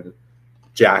 Barron,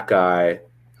 Xhekaj,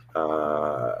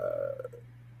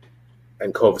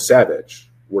 and Kovacevic,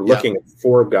 we're looking at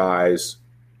 4 guys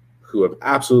who have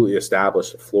absolutely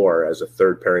established the floor as a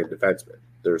third pairing defenseman.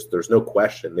 There's no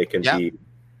question they can be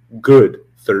good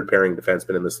third pairing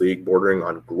defensemen in this league, bordering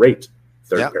on great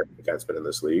third pairing defensemen in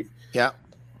this league. Yeah.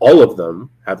 All of them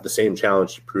have the same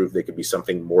challenge to prove they could be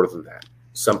something more than that.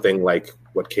 Something like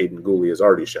what Caden Gooley has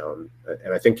already shown.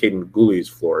 And I think Caden Gooley's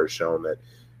floor has shown that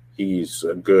he's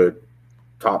a good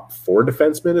top 4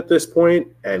 defenseman at this point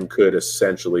and could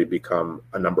essentially become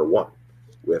a number 1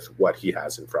 with what he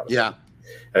has in front of him. Yeah.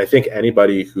 And I think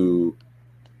anybody who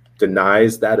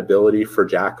denies that ability for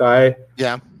Xhekaj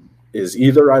is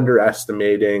either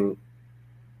underestimating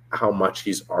how much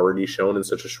he's already shown in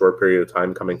such a short period of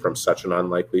time coming from such an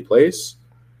unlikely place,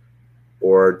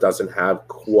 or doesn't have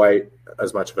quite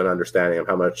as much of an understanding of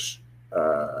how much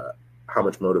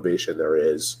motivation there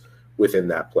is within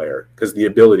that player, because the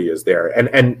ability is there.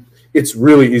 And it's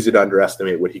really easy to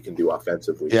underestimate what he can do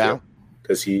offensively.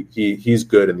 Because he's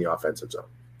good in the offensive zone.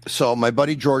 So my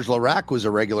buddy George Larac was a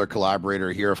regular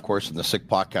collaborator here, of course, in the Sick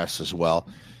Podcast as well.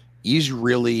 He's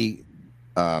really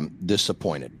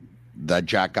disappointed that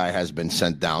Xhekaj has been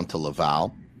sent down to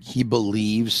Laval. He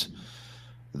believes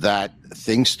that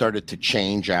things started to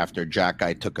change after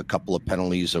Xhekaj took a couple of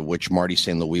penalties, of which Marty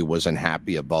St. Louis wasn't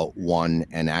happy about one,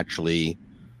 and actually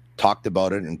talked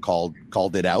about it and called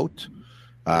it out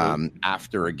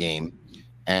after a game.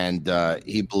 And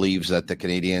he believes that the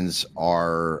Canadians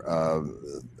are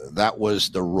that was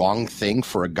the wrong thing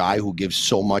for a guy who gives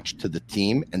so much to the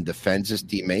team and defends his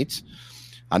teammates.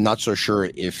 I'm not so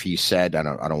sure if he said, I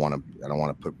don't want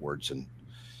to put words in.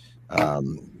 I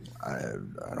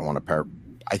don't want to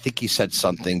I think he said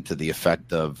something to the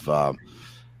effect of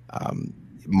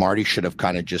Marty should have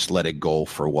kind of just let it go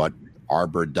for what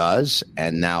Arbor does,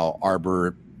 and now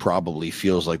Arbor probably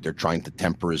feels like they're trying to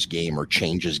temper his game or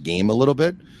change his game a little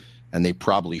bit, and they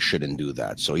probably shouldn't do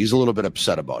that. So he's a little bit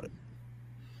upset about it.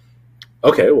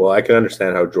 Okay, well, I can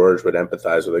understand how George would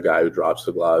empathize with a guy who drops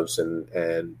the gloves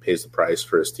and pays the price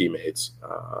for his teammates.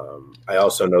 I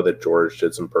also know that George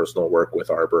did some personal work with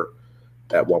Arbor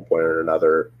at one point or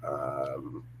another,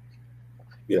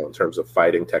 in terms of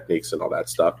fighting techniques and all that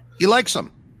stuff. He likes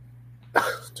him.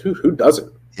 Dude, who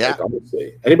doesn't? Yeah. Like,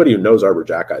 obviously. Anybody who knows Arbor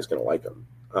Xhekaj is going to like him.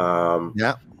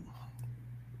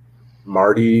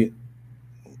 Marty,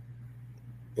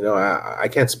 I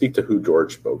can't speak to who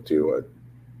George spoke to.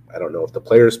 I don't know if the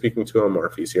player is speaking to him or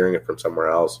if he's hearing it from somewhere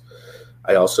else.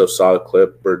 I also saw a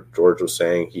clip where George was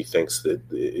saying he thinks that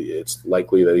it's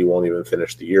likely that he won't even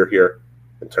finish the year here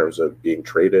in terms of being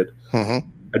traded. Mm-hmm.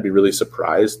 I'd be really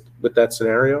surprised with that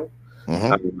scenario.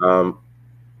 Mm-hmm.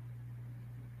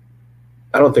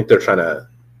 I don't think they're trying to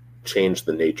change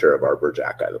the nature of Arbor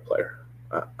Xhekaj, the player.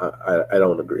 I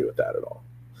don't agree with that at all.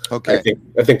 Okay.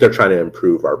 I think they're trying to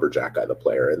improve Arbor Xhekaj, the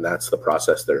player, and that's the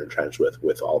process they're entrenched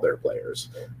with all their players.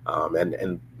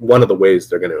 And one of the ways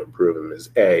they're going to improve him is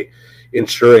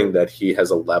ensuring that he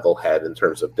has a level head in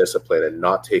terms of discipline and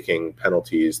not taking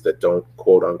penalties that don't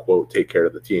quote unquote take care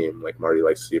of the team, like Marty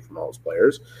likes to see from all his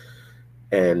players.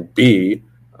 And B,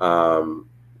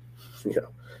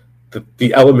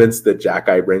 the elements that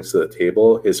Xhekaj brings to the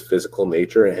table, his physical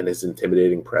nature and his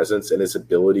intimidating presence and his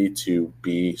ability to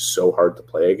be so hard to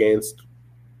play against,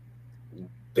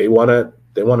 they want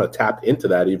to tap into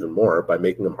that even more by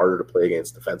making him harder to play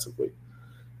against defensively.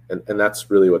 And that's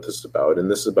really what this is about.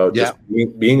 And this is about just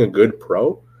being a good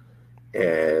pro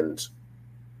and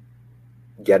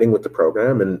getting with the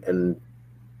program and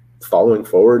following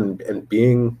forward and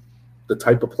being the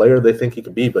type of player they think he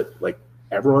could be. But like,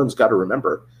 everyone's got to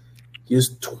remember, he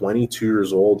is 22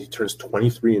 years old. He turns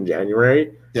 23 in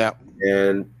January. Yeah.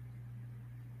 And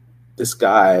this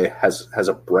guy has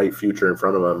a bright future in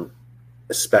front of him,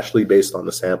 especially based on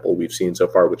the sample we've seen so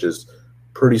far, which is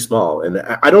pretty small. And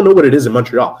I don't know what it is in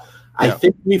Montreal. Yeah. I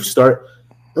think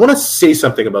I want to say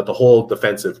something about the whole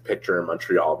defensive picture in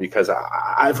Montreal, because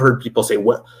I've heard people say,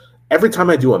 what, every time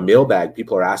I do a mailbag,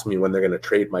 people are asking me when they're going to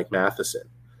trade Mike Matheson.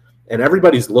 And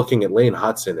everybody's looking at Lane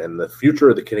Hudson and the future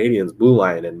of the Canadiens blue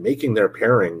line and making their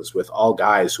pairings with all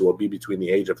guys who will be between the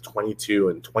age of 22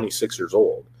 and 26 years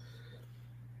old.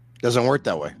 Doesn't work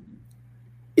that way.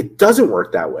 It doesn't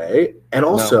work that way. And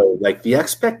also, like, the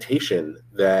expectation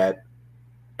that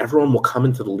everyone will come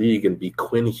into the league and be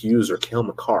Quinn Hughes or Cale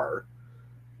Makar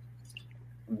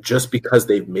just because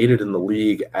they've made it in the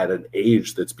league at an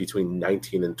age that's between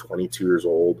 19 and 22 years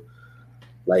old.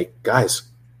 Like, guys,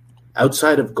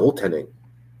 outside of goaltending,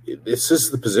 this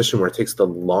is the position where it takes the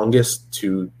longest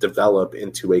to develop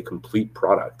into a complete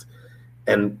product.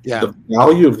 And the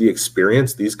value of the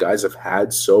experience these guys have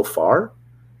had so far,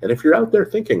 and if you're out there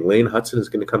thinking Lane Hudson is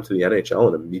going to come to the NHL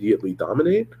and immediately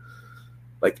dominate,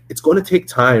 like, it's going to take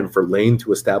time for Lane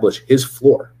to establish his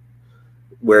floor,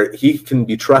 where he can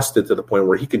be trusted to the point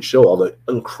where he can show all the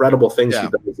incredible things he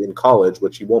does in college,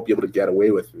 which he won't be able to get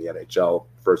away with in the NHL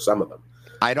for some of them.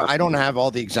 I don't have all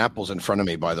the examples in front of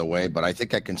me, by the way, but I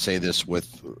think I can say this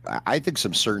with, I think,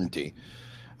 some certainty.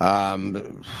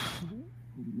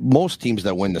 Most teams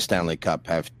that win the Stanley Cup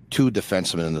have two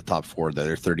defensemen in the top four that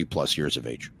are 30 plus years of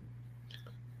age.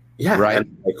 Yeah. Right.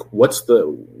 And like, what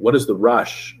is the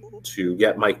rush to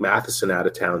get Mike Matheson out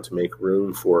of town to make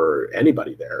room for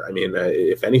anybody there? I mean,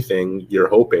 if anything, you're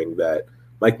hoping that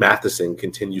Mike Matheson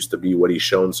continues to be what he's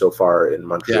shown so far in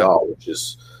Montreal, which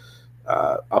is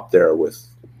up there with,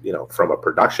 you know, from a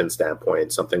production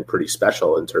standpoint, something pretty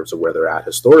special in terms of where they're at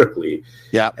historically.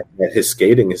 Yeah. And his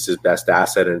skating is his best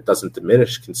asset, and it doesn't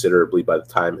diminish considerably by the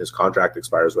time his contract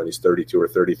expires when he's 32 or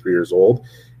 33 years old.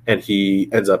 And he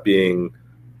ends up being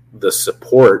the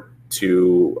support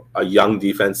to a young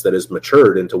defense that has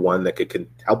matured into one that could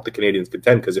help the Canadiens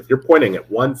contend. Because if you're pointing at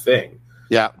one thing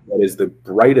that is the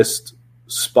brightest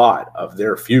spot of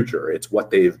their future, it's what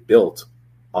they've built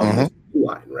on the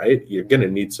line, right? You're going to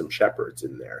need some shepherds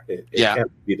in there. It can't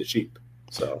be the sheep.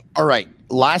 So, all right.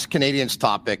 Last Canadiens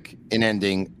topic in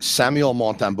ending. Samuel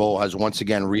Montembeault has once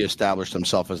again reestablished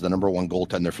himself as the number one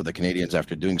goaltender for the Canadiens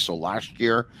after doing so last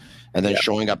year and then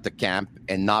showing up to camp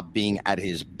and not being at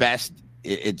his best.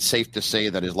 It's safe to say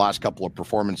that his last couple of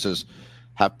performances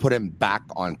have put him back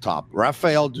on top.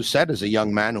 Raphaël Doucet is a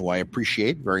young man who I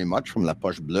appreciate very much from La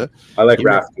Poche Bleue. I like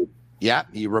Raph. Yeah,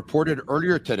 he reported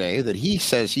earlier today that he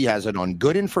says he has it on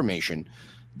good information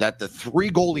that the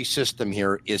three-goalie system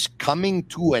here is coming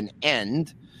to an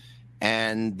end,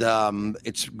 and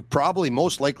it's probably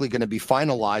most likely going to be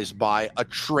finalized by a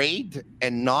trade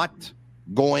and not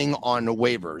going on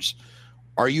waivers.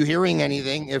 Are you hearing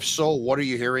anything? If so, what are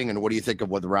you hearing, and what do you think of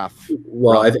what Raph?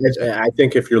 Well, I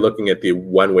think if you're looking at the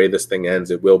one way this thing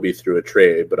ends, it will be through a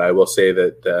trade, but I will say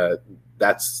that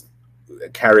that's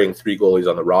carrying three goalies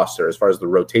on the roster. As far as the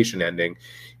rotation ending,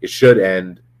 it should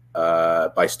end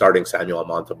by starting Samuel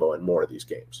Montembeault in more of these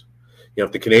games. You know,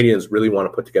 if the Canadiens really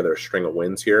want to put together a string of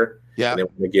wins here, and they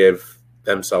want to give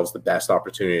themselves the best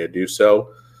opportunity to do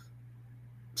so,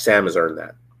 Sam has earned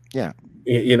that. Yeah.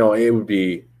 You know, it would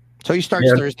be... So he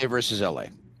starts Thursday versus LA.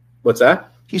 What's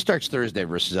that? He starts Thursday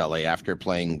versus LA after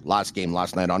playing last game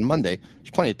last night on Monday. There's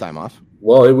plenty of time off.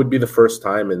 Well, it would be the first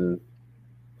time in,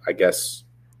 I guess,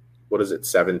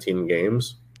 17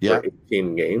 games? Or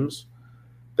 18 games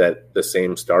that the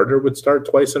same starter would start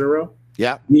twice in a row?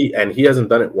 Yeah. He hasn't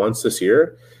done it once this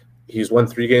year. He's won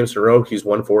 3 games in a row. He's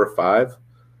won 4 or 5.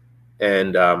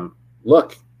 And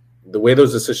look, the way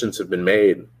those decisions have been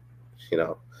made, you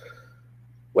know,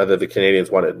 whether the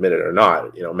Canadiens want to admit it or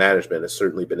not, you know, management has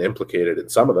certainly been implicated in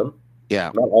some of them.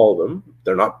 Yeah. Not all of them.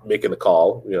 They're not making the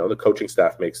call. You know, the coaching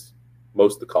staff makes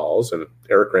most of the calls, and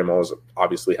Eric Raymond is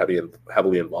obviously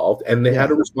heavily involved. And they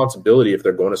had a responsibility if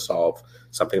they're going to solve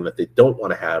something that they don't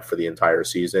want to have for the entire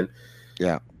season.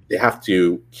 Yeah. They have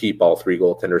to keep all three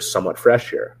goaltenders somewhat fresh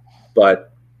here.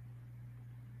 But,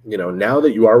 you know, now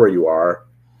that you are where you are,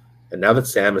 and now that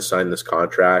Sam has signed this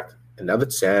contract, and now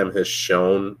that Sam has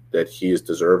shown that he is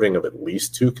deserving of at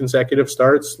least 2 consecutive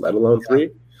starts, let alone 3,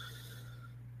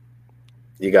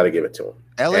 you got to give it to him.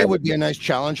 LA would be a nice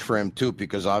challenge for him, too,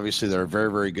 because obviously they're a very,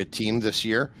 very good team this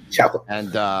year. Yeah.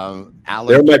 And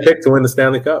they're my pick to win the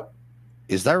Stanley Cup.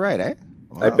 Is that right, eh?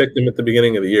 Wow. I picked him at the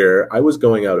beginning of the year. I was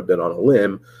going out a bit on a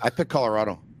limb. I picked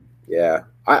Colorado. Yeah.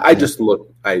 I just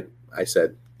looked. I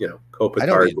said,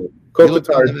 Kopitar, You look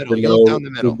down the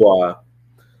middle. Dubois,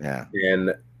 Yeah.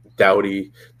 and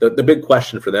Doughty. The big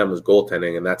question for them was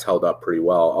goaltending, and that's held up pretty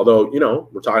well. Although,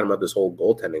 we're talking about this whole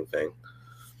goaltending thing.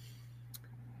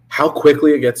 How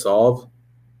quickly it gets solved.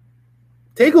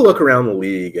 Take a look around the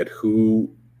league at who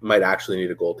might actually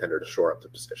need a goaltender to shore up the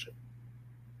position.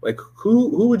 Like,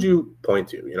 who would you point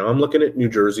to? I'm looking at New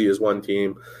Jersey as one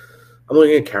team. I'm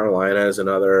looking at Carolina as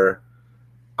another.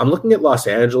 I'm looking at Los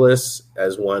Angeles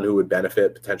as one who would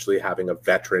benefit potentially having a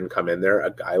veteran come in there,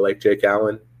 a guy like Jake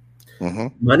Allen. Mm-hmm.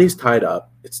 Money's tied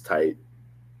up. It's tight.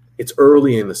 It's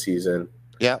early in the season.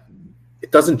 Yeah.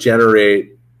 It doesn't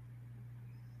generate,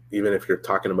 even if you're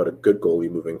talking about a good goalie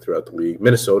moving throughout the league.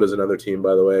 Minnesota's another team,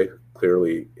 by the way,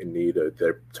 clearly in need.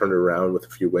 They're turned around with a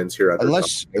few wins here.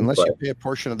 Unless you pay a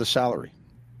portion of the salary.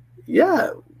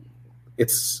 Yeah.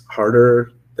 It's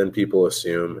harder than people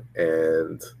assume.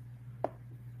 And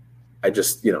I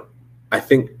just, I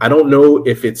don't know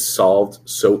if it's solved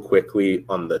so quickly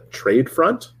on the trade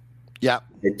front. Yeah.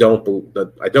 I don't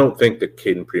think that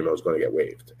Caden Primo is going to get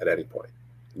waived at any point.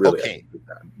 Really. Okay.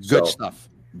 Good stuff.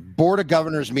 Board of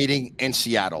Governors meeting in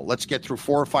Seattle. Let's get through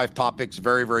 4 or 5 topics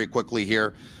very, very quickly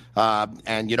here.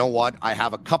 And you know what? I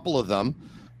have a couple of them,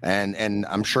 and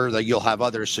I'm sure that you'll have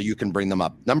others, so you can bring them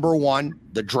up. Number 1,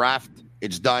 the draft.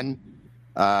 It's done,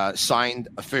 signed,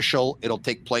 official. It'll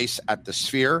take place at the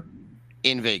Sphere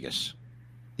in Vegas.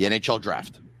 The NHL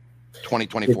draft,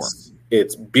 2024.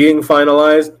 It's being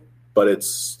finalized, but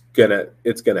it's gonna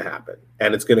happen,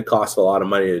 and it's gonna cost a lot of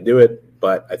money to do it.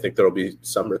 But I think there will be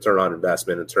some return on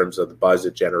investment in terms of the buzz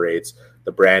it generates,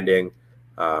 the branding,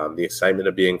 the excitement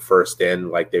of being first in,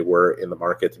 like they were in the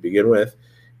market to begin with.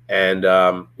 And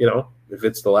if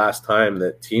it's the last time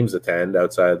that teams attend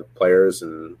outside of the players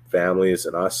and families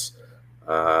and us,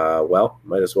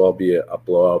 might as well be a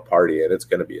blowout party, and it's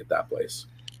going to be at that place.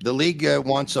 The league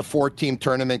wants a 4-team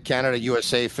tournament: Canada,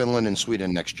 USA, Finland, and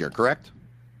Sweden next year. Correct?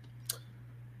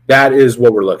 That is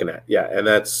what we're looking at. Yeah, and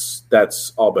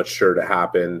that's all but sure to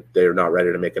happen. They're not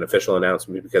ready to make an official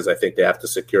announcement because I think they have to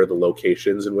secure the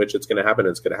locations in which it's going to happen.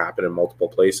 It's going to happen in multiple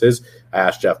places. I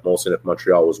asked Jeff Molson if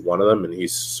Montreal was one of them, and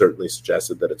he's certainly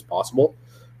suggested that it's possible.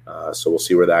 So we'll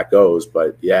see where that goes.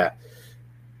 But yeah,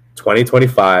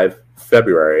 2025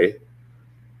 February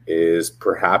is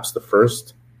perhaps the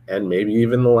first and maybe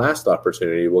even the last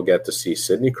opportunity we'll get to see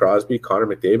Sidney Crosby, Connor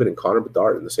McDavid, and Connor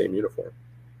Bedard in the same uniform.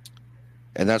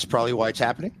 And that's probably why it's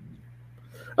happening?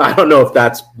 I don't know if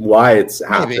that's why it's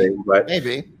happening, but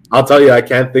maybe. I'll tell you, I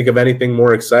can't think of anything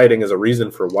more exciting as a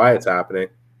reason for why it's happening.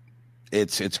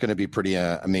 It's going to be pretty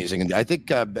amazing. And I think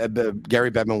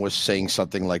Gary Bettman was saying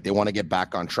something like they want to get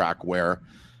back on track where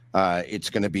it's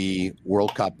going to be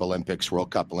World Cup Olympics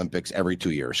every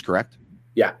 2 years, correct?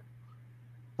 Yeah.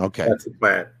 Okay. That's the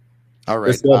plan. All right.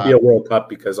 This won't be a World Cup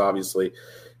because obviously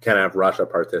can't have Russia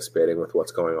participating with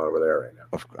what's going on over there right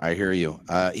now. I hear you.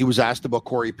 He was asked about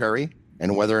Corey Perry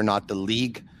and whether or not the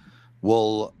league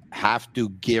will have to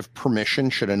give permission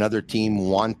should another team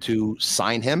want to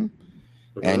sign him.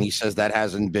 Mm-hmm. And he says that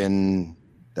hasn't been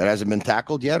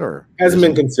tackled yet, or hasn't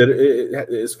been considered.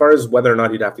 As far as whether or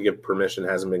not he'd have to give permission,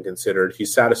 hasn't been considered.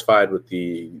 He's satisfied with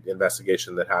the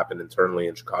investigation that happened internally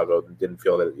in Chicago. Didn't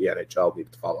feel that the NHL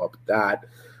needed to follow up with that.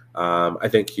 I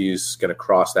think he's going to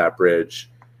cross that bridge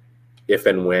if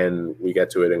and when we get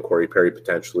to it and Corey Perry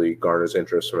potentially garners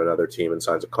interest from another team and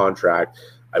signs a contract.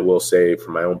 I will say,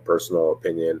 from my own personal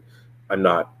opinion, I'm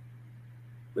not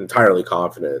entirely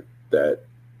confident that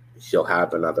he'll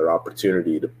have another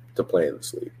opportunity to play in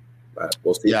this league.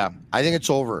 We'll see. Yeah, I think it's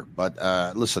over. But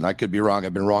listen, I could be wrong.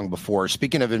 I've been wrong before.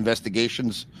 Speaking of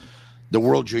investigations, the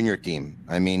World Junior team.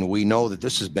 I mean, we know that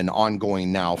this has been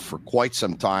ongoing now for quite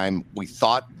some time. We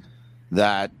thought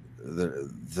that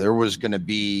there was going to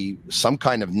be some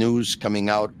kind of news coming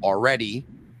out already.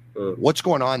 What's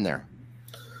going on there?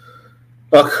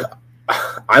 Look,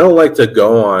 I don't like to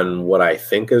go on what I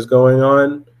think is going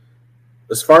on.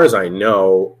 As far as I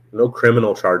know, no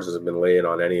criminal charges have been laid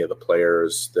on any of the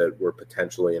players that were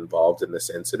potentially involved in this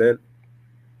incident.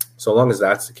 So long as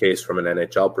that's the case from an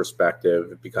NHL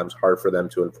perspective, it becomes hard for them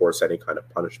to enforce any kind of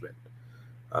punishment.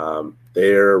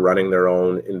 They're running their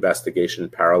own investigation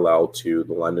parallel to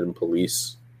the London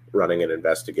police running an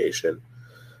investigation.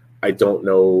 I don't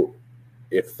know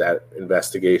if that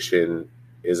investigation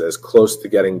is as close to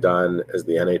getting done as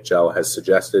the NHL has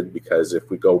suggested, because if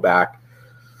we go back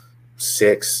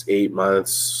 6-8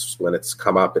 months when it's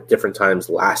come up at different times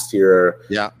last year,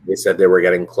 they said they were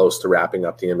getting close to wrapping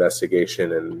up the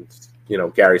investigation, and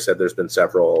Gary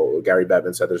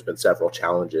Bettman said there's been several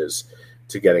challenges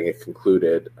to getting it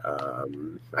concluded.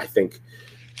 I think,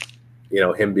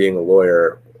 him being a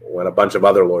lawyer, when a bunch of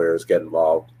other lawyers get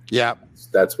involved,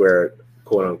 that's where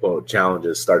quote unquote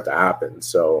challenges start to happen.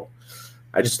 So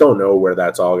I just don't know where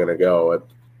that's all going to go.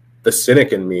 The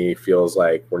cynic in me feels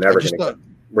like we're never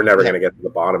going to get to the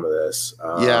bottom of this.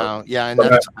 And I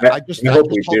just hope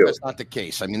that's not the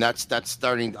case. I mean, that's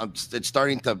starting. It's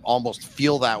starting to almost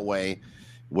feel that way,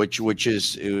 which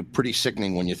is pretty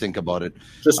sickening when you think about it.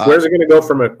 Just where's it going to go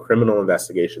from a criminal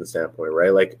investigation standpoint,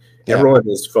 right? Like everyone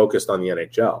is focused on the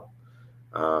NHL.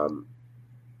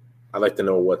 I'd like to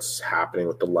know what's happening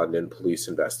with the London police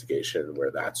investigation,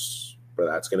 where that's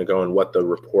going to go, and what the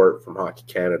report from Hockey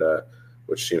Canada,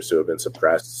 which seems to have been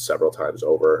suppressed several times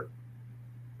over,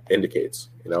 indicates.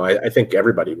 I think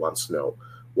everybody wants to know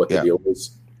what the deal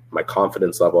is. My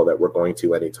confidence level that we're going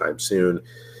to anytime soon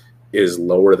is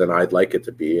lower than I'd like it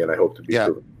to be, and I hope to be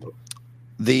proven.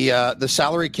 The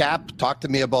salary cap, talk to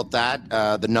me about that,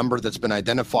 the number that's been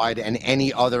identified, and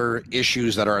any other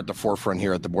issues that are at the forefront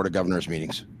here at the Board of Governors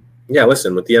meetings. Yeah,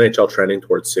 listen, with the NHL trending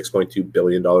towards $6.2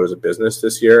 billion of business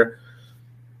this year,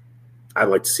 I'd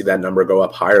like to see that number go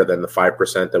up higher than the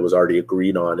 5% that was already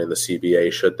agreed on in the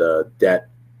CBA should the debt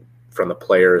from the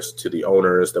players to the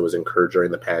owners that was incurred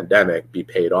during the pandemic be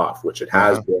paid off, which it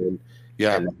has been.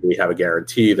 Yeah. And we have a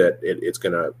guarantee that it's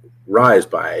going to rise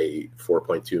by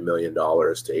 $4.2 million to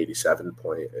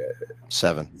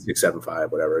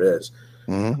 87.675, whatever it is.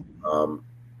 Mm-hmm.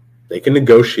 They can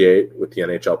negotiate with the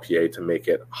NHLPA to make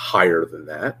it higher than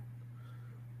that.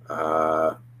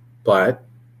 But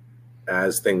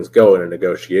as things go in a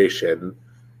negotiation,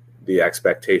 the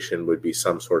expectation would be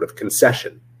some sort of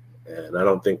concession. And I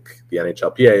don't think the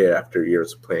NHLPA, after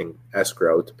years of playing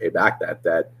escrow to pay back that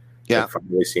debt, and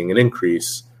finally seeing an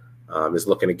increase, is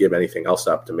looking to give anything else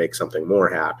up to make something more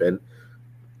happen.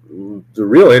 The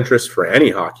real interest for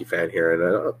any hockey fan here,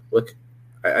 and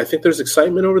I think there's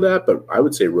excitement over that, but I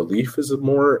would say relief is a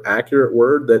more accurate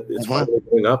word, that it's finally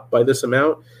going up by this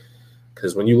amount.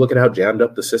 Because when you look at how jammed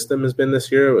up the system has been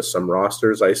this year, with some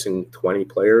rosters icing 20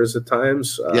 players at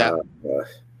times,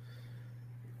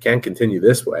 can't continue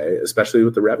this way, especially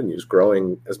with the revenues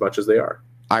growing as much as they are.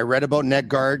 I read about net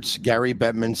guards. Gary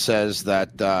Bettman says that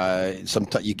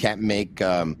sometimes you can't make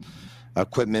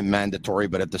equipment mandatory,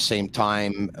 but at the same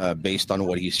time, based on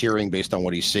what he's hearing, based on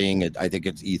what he's seeing, I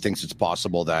think he thinks it's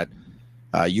possible that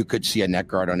you could see a net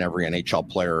guard on every NHL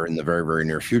player in the very, very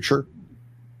near future.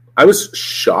 I was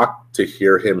shocked to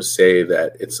hear him say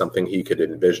that it's something he could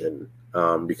envision,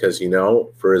 because,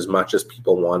 for as much as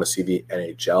people want to see the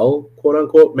NHL, quote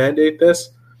unquote, mandate this,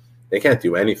 they can't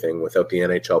do anything without the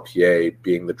NHLPA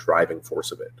being the driving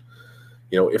force of it.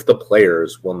 If the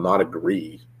players will not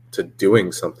agree to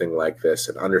doing something like this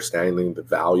and understanding the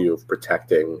value of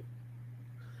protecting,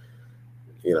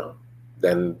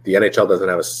 then the NHL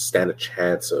doesn't stand a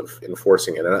chance of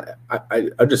enforcing it. And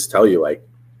I'll just tell you, like,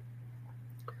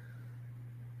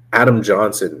 Adam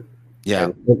Johnson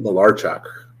and Malarchuk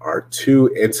are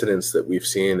two incidents that we've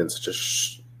seen in such a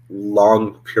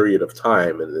long period of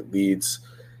time, and it leads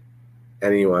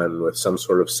anyone with some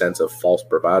sort of sense of false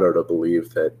bravado to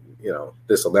believe that,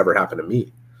 this will never happen to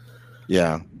me.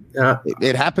 Yeah.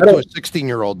 It happened to a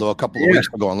 16-year-old, though, a couple of weeks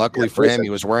ago, and luckily for him, he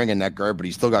was wearing a neck guard, but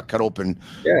he still got cut open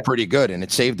pretty good, and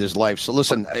it saved his life. So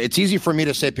listen, it's easy for me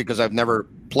to say because I've never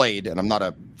played, and I'm not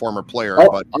a former player,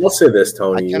 but I'll say this,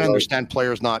 Tony. I can understand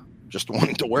players not just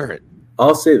wanting to wear it.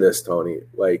 I'll say this, Tony.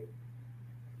 Like,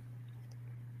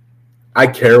 I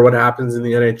care what happens in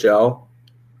the NHL,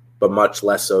 but much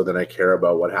less so than I care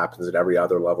about what happens at every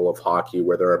other level of hockey,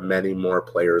 where there are many more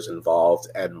players involved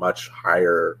and much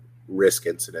higher risk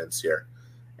incidents here.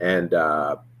 And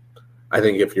I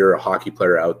think if you're a hockey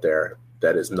player out there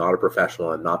that is not a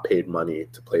professional and not paid money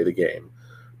to play the game,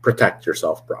 protect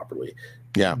yourself properly.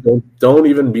 Yeah. Don't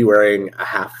even be wearing a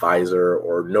half visor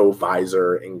or no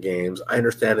visor in games. I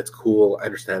understand it's cool. I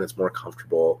understand it's more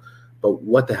comfortable, but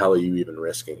what the hell are you even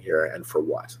risking here, and for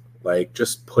what? Like,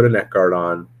 just put a neck guard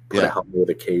on, put a helmet with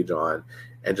a cage on,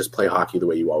 and just play hockey the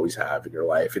way you always have in your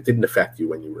life. It didn't affect you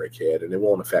when you were a kid, and it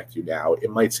won't affect you now. It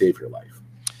might save your life.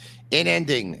 In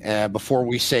ending, before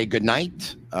we say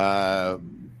goodnight,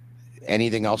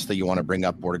 anything else that you want to bring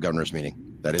up, Board of Governors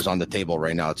meeting, that is on the table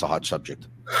right now? It's a hot subject.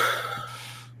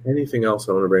 Anything else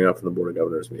I want to bring up from the Board of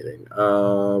Governors meeting?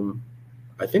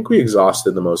 I think we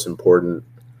exhausted the most important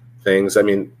things. I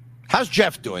mean, how's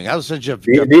Jeff doing? How's Jeff?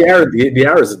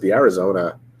 The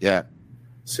Arizona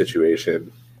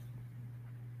situation.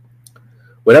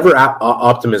 Whatever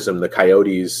optimism the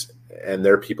Coyotes and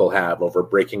their people have over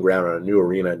breaking ground on a new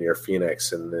arena near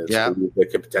Phoenix, and that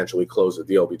could potentially close the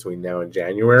deal between now and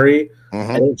January.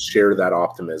 I don't share that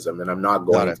optimism, and I'm not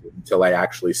going to until I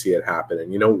actually see it happen.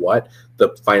 And you know what? The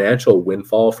financial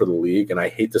windfall for the league, and I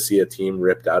hate to see a team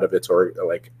ripped out of its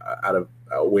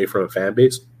away from a fan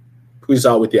base. We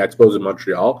saw it with the Expos in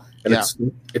Montreal, and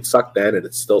it sucked then, and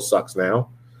it still sucks now.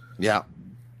 Yeah,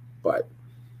 but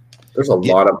there's a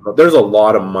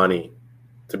lot of money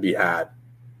to be had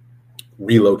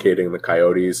relocating the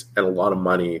Coyotes, and a lot of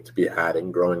money to be had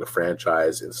in growing a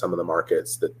franchise in some of the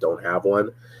markets that don't have one.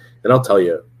 And I'll tell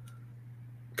you,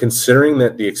 considering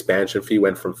that the expansion fee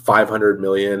went from $500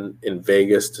 million in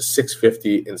Vegas to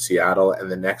 $650 in Seattle,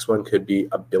 and the next one could be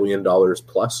 $1 billion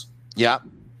plus. Yeah.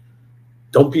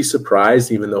 Don't be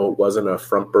surprised, even though it wasn't a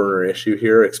front burner issue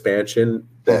here, expansion,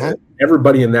 that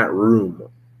everybody in that room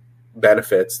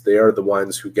benefits. They are the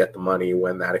ones who get the money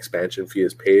when that expansion fee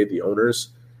is paid, the owners.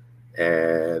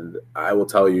 And I will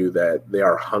tell you that they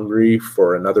are hungry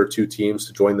for another two teams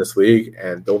to join this league.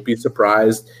 And don't be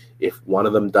surprised if one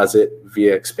of them does it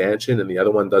via expansion and the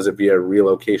other one does it via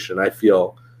relocation. I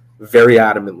feel very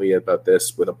adamantly about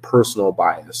this with a personal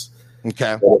bias.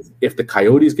 Okay. If the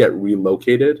Coyotes get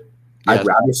relocated, I'd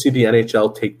rather see the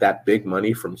NHL take that big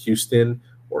money from Houston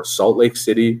or Salt Lake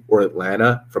City or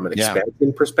Atlanta from an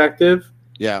expansion perspective.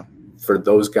 Yeah. For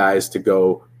those guys to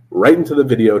go right into the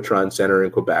Videotron Center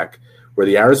in Quebec, where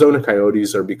the Arizona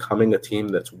Coyotes are becoming a team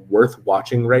that's worth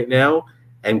watching right now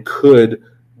and could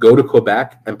go to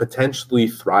Quebec and potentially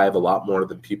thrive a lot more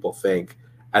than people think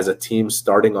as a team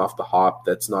starting off the hop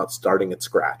that's not starting at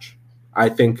scratch. I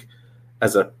think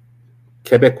as a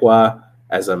Quebecois,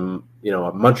 as a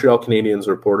Montreal Canadiens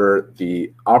reporter,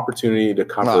 the opportunity to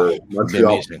cover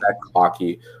Montreal Quebec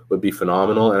hockey would be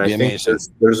phenomenal. And I think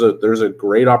there's a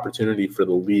great opportunity for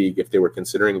the league, if they were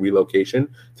considering relocation,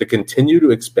 to continue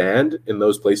to expand in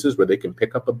those places where they can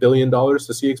pick up $1 billion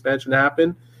to see expansion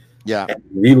happen. Yeah, and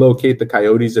relocate the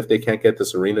Coyotes if they can't get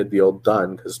this arena deal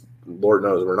done, because Lord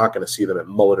knows we're not going to see them at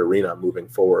Mullet Arena moving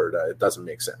forward. It doesn't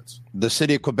make sense. The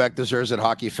city of Quebec deserves it.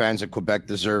 Hockey fans of Quebec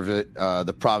deserve it.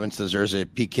 The province deserves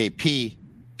it. PKP,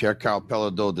 Pierre-Carl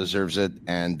Pelado, deserves it.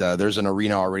 And there's an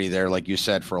arena already there, like you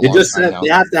said, for a long time now. They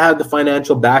have to have the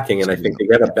financial backing, and I think they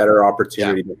get a better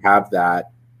opportunity to have that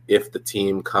if the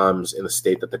team comes in the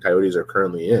state that the Coyotes are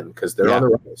currently in, because they're on the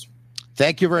rise.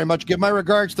 Thank you very much. Give my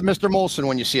regards to Mr. Molson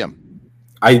when you see him.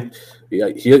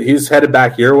 He's headed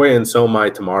back your way, and so am I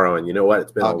tomorrow. And you know what?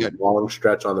 It's been a long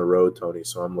stretch on the road, Tony,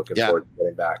 so I'm looking forward to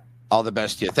getting back. All the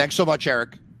best to you. Thanks so much,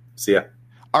 Eric. See ya.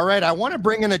 All right, I want to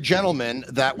bring in a gentleman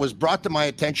that was brought to my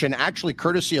attention, actually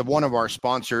courtesy of one of our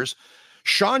sponsors.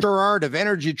 Sean Gerard of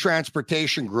Energy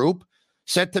Transportation Group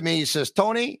said to me, he says,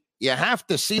 Tony, you have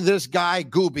to see this guy,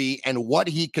 Gooby, and what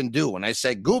he can do. And I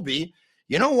said, Gooby,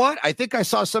 you know what? I think I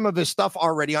saw some of his stuff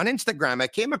already on Instagram. I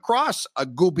came across a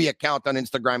Gooby account on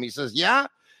Instagram. He says, yeah.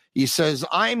 He says,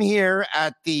 I'm here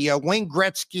at the Wayne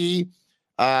Gretzky.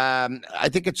 I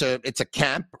think it's a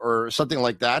camp or something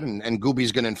like that. And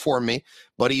Gooby's going to inform me.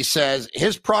 But he says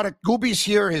his product, Gooby's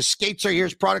here. His skates are here.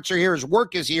 His products are here. His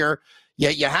work is here. Yeah,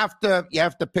 you have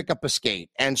to pick up a skate.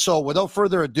 And so without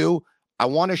further ado, I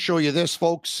want to show you this,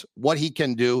 folks, what he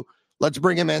can do. Let's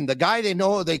bring him in. The guy they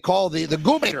call the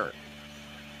Goobator.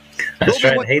 That's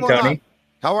right. Hey, Tony. On?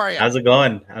 How are you? How's it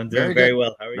going? I'm doing very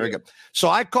well. How are you? Very good. So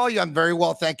I call you, I'm very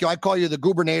well, thank you. I call you the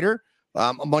Goobernator,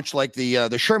 much like the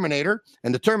Shermanator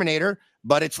and the Terminator,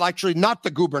 but it's actually not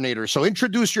the Goobernator. So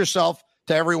introduce yourself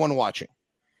to everyone watching.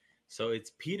 So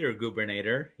it's Peter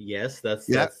Goobernator. Yes, that's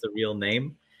the real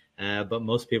name. But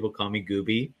most people call me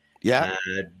Gooby. Yeah.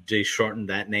 They shortened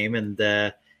that name, and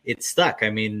it stuck.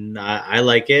 I mean, I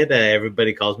like it.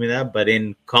 Everybody calls me that. But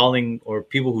in calling, or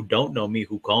people who don't know me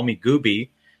who call me Gooby,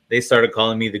 they started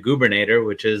calling me the Goobernator,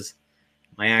 which is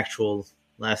my actual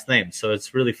last name. So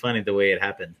it's really funny the way it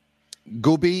happened.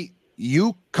 Gooby,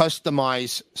 you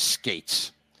customize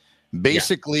skates.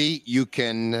 Basically, you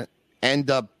can end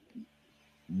up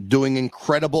doing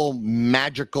incredible,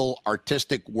 magical,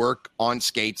 artistic work on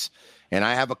skates. And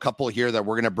I have a couple here that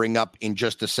we're going to bring up in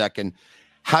just a second.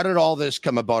 How did all this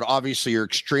come about? Obviously, you're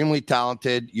extremely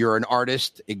talented. You're an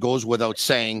artist. It goes without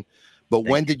saying. But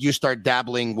when did you start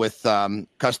dabbling with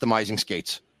customizing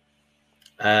skates?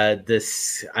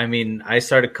 I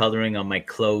started coloring on my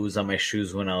clothes, on my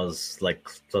shoes when I was like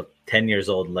 10 years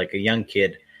old, like a young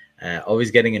kid,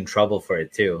 always getting in trouble for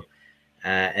it too.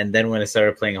 And then when I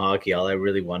started playing hockey, all I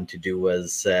really wanted to do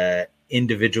was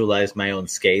individualize my own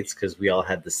skates, because we all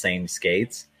had the same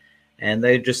skates. And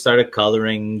I just started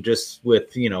coloring just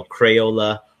with,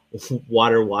 Crayola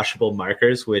water washable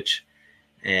markers, which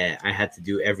I had to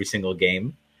do every single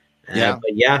game.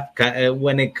 But yeah,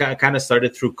 when it kind of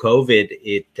started through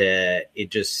COVID, I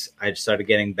just started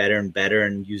getting better and better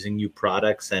and using new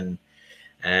products and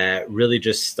really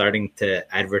just starting to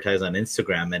advertise on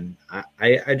Instagram. And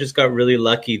I just got really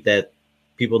lucky that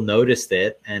people noticed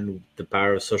it, and the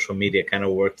power of social media kind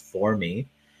of worked for me.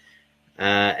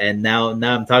 And now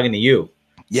I'm talking to you.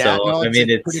 Yeah, so, no, it's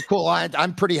pretty it's cool.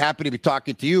 I'm pretty happy to be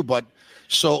talking to you. But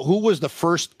so, who was the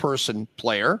first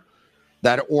player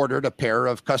that ordered a pair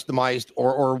of customized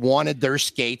or wanted their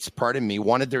skates?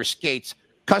 Wanted their skates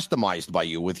customized by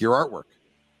you with your artwork?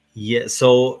 Yeah,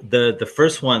 so the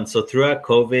first one. So throughout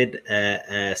COVID,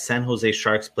 a San Jose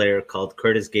Sharks player called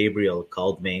Curtis Gabriel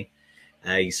called me.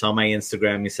 He saw my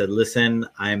Instagram. He said, "Listen,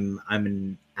 I'm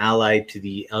an ally to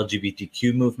the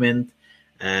LGBTQ movement.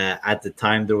 At the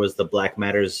time, there was the Black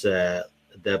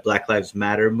Lives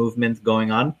Matter movement going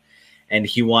on, and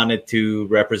he wanted to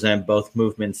represent both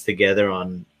movements together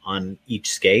on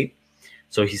each skate.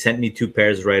 So he sent me 2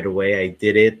 pairs right away. I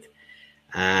did it.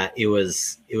 It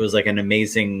was like an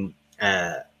amazing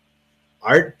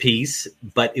art piece,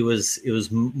 but it was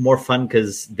more fun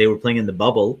because they were playing in the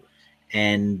bubble.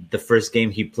 And the first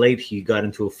game he played, he got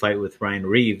into a fight with Ryan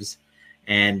Reeves.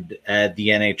 And the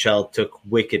NHL took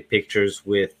wicked pictures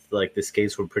with like the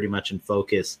skates were pretty much in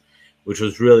focus, which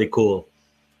was really cool.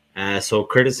 So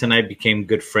Curtis and I became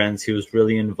good friends. He was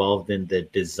really involved in the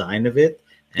design of it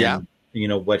and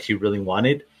what he really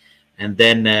wanted. And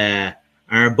then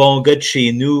our bon gars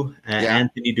chez nous,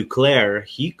 Anthony Duclair,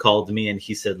 he called me and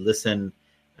he said, "Listen,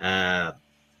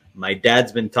 my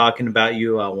dad's been talking about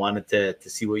you. I wanted to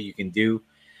see what you can do."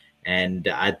 And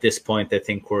at this point, I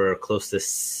think we're close to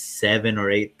 7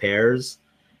 or 8 pairs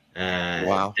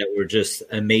that were just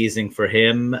amazing for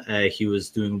him. He was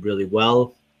doing really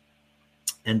well.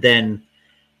 And then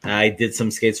I did some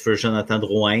skates for Jonathan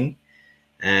Drouin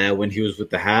when he was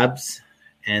with the Habs.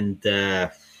 And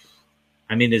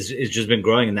it's just been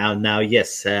growing now.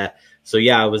 Yes. So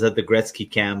yeah, I was at the Gretzky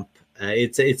camp.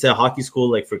 It's a hockey school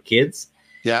like for kids.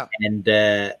 Yeah. And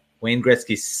Wayne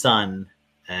Gretzky's son,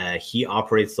 he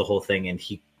operates the whole thing. And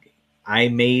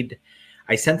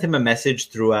I sent him a message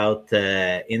throughout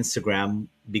Instagram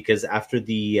because after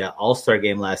the All-Star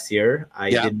game last year,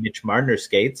 I did Mitch Marner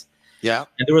skates. Yeah.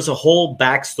 And there was a whole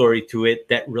backstory to it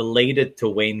that related to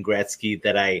Wayne Gretzky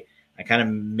that I kind of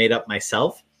made up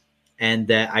myself.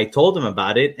 And I told him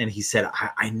about it. And he said,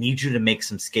 I need you to make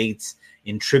some skates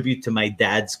in tribute to my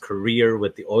dad's career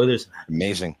with the Oilers.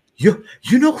 Amazing. You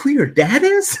know who your dad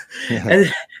is? Yeah.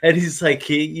 And he's like,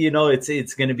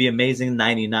 it's going to be amazing.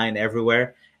 99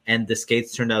 everywhere. And the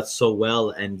skates turned out so well.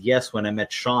 And yes, when I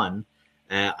met Sean,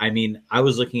 I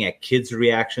was looking at kids'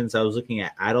 reactions. I was looking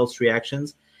at adults'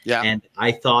 reactions. Yeah. And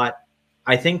I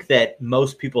think that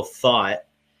most people thought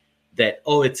that,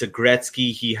 it's a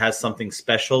Gretzky, he has something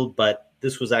special, but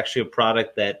this was actually a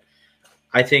product that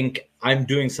I think I'm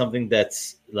doing something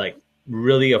that's like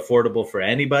really affordable for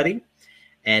anybody,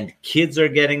 and kids are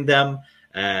getting them.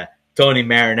 Tony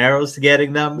Marinaro's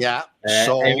getting them. Yeah.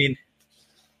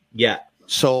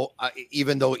 So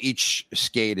even though each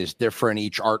skate is different,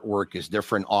 each artwork is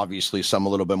different, obviously some a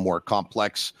little bit more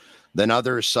complex than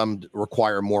others, some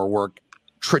require more work.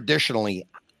 Traditionally,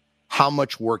 how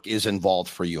much work is involved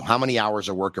for you? How many hours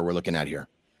of work are we looking at here?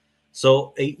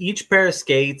 So each pair of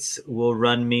skates will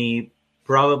run me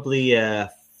probably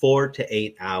 4 to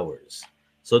 8 hours.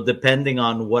 So depending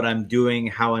on what I'm doing,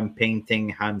 how I'm painting,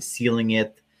 how I'm sealing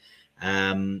it.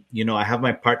 I have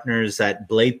my partners at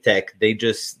Blade Tech. They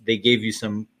gave you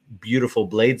some beautiful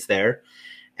blades there.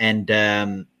 And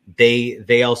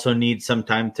they also need some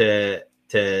time to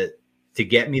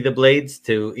get me the blades,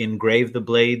 to engrave the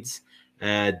blades,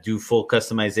 do full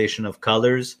customization of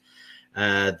colors.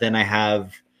 Then I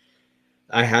have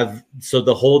so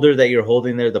the holder that you're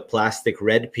holding there, the plastic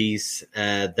red piece,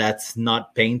 that's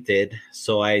not painted.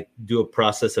 So I do a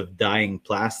process of dyeing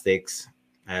plastics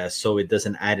so it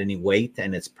doesn't add any weight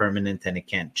and it's permanent and it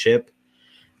can't chip.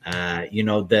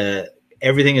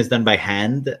 Everything is done by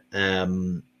hand.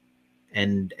 And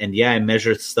I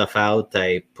measure stuff out.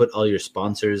 I put all your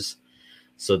sponsors.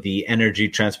 So the Energy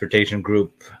Transportation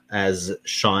Group, as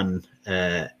Sean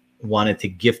wanted to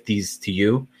gift these to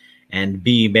you. And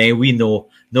we know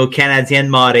Canadien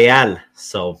Montreal.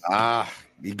 So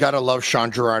you gotta love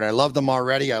Sean Girard. I love them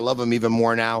already. I love him even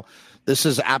more now. This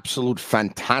is absolute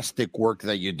fantastic work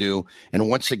that you do. And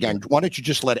once again, why don't you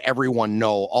just let everyone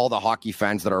know, all the hockey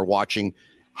fans that are watching,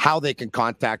 how they can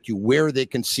contact you, where they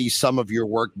can see some of your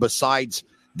work besides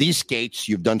these skates.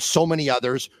 You've done so many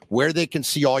others, where they can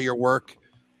see all your work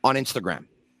on Instagram.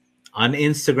 On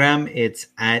Instagram, it's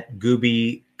at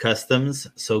Gooby Customs.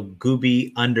 So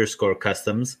Gooby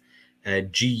 _Customs.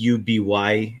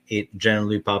 GUBY. It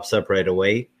generally pops up right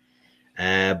away.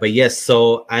 But yes,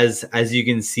 so as you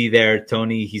can see there,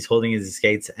 Tony, he's holding his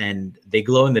skates and they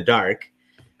glow in the dark.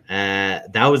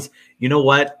 That was, you know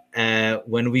what?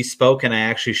 When we spoke and I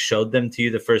actually showed them to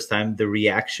you the first time, the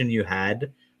reaction you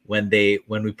had when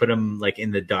we put them like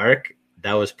in the dark,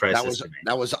 that was priceless.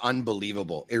 That was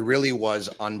unbelievable. It really was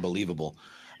unbelievable.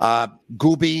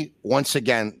 Gooby, once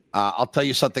again, I'll tell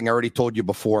you something I already told you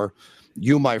before.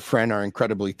 You, my friend, are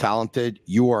incredibly talented.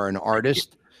 You are an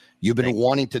artist. You've been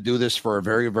wanting to do this for a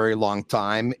very, very long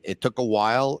time. It took a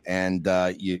while, and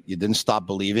you didn't stop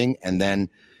believing. And then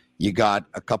you got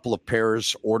a couple of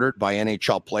pairs ordered by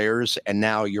NHL players, and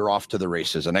now you're off to the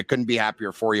races. And I couldn't be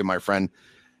happier for you, my friend.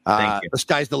 Thank you. The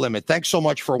sky's the limit. Thanks so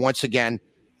much for once again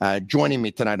joining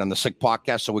me tonight on the Sick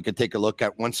Podcast, so we can take a look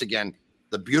at once again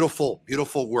the beautiful,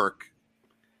 beautiful work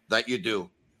that you do.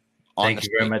 Thank you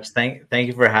very much. Thank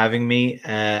you for having me.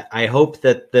 I hope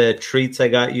that the treats I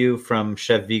got you from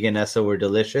Chef Veganessa were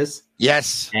delicious.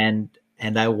 Yes. And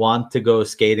I want to go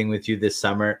skating with you this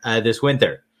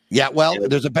winter. Yeah, well,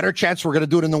 there's a better chance we're going to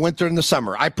do it in the winter and the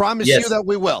summer. I promise you that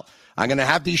we will. I'm going to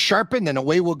have these sharpened and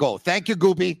away we'll go. Thank you,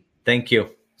 Gooby. Thank you.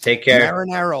 Take care.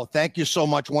 Marinaro, thank you so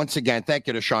much once again. Thank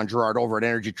you to Sean Gerard over at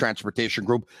Energy Transportation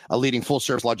Group, a leading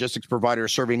full-service logistics provider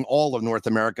serving all of North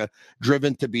America,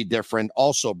 driven to be different.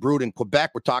 Also brewed in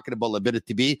Quebec. We're talking about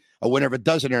L'Abitibi, a winner of a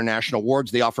dozen international awards.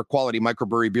 They offer quality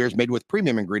microbrewery beers made with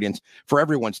premium ingredients for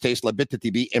everyone's taste.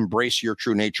 L'Abitibi, embrace your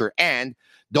true nature. And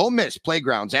don't miss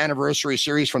Playground's anniversary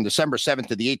series from December 7th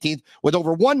to the 18th with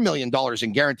over $1 million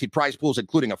in guaranteed prize pools,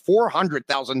 including a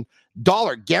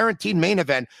 $400,000 guaranteed main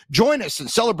event. Join us in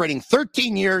celebrating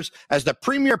 13 years as the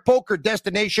premier poker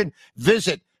destination.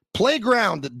 Visit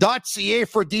playground.ca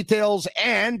for details,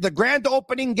 and the grand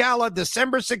opening gala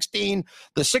December 16,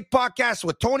 the Sick Podcast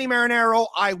with Tony Marinaro.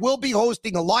 I will be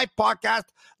hosting a live podcast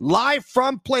live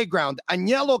from Playground.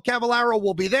 Agnello Cavallaro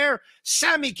will be there.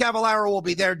 Sammy Cavallaro will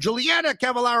be there. Juliana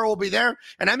Cavallaro will be there.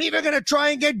 And I'm even going to try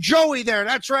and get Joey there.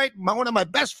 That's right. One of my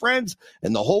best friends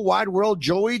in the whole wide world,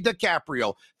 Joey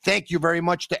DiCaprio. Thank you very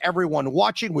much to everyone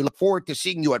watching. We look forward to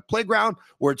seeing you at Playground,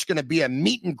 where it's going to be a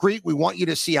meet and greet. We want you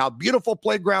to see how beautiful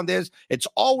Playground is. It's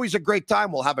always a great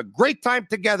time. We'll have a great time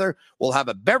together. We'll have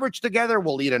a beverage together.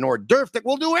 We'll eat an hors d'oeuvre.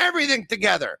 We'll do everything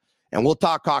together. And we'll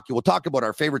talk hockey. We'll talk about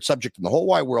our favorite subject in the whole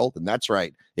wide world. And that's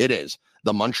right. It is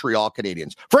the Montreal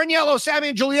Canadiens. For Agnello, Sammy,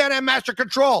 and Juliana and Master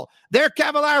Control, they're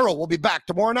Cavallaro. We'll be back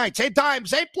tomorrow night. Same time,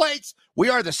 same place. We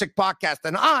are the Sick Podcast,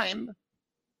 and I'm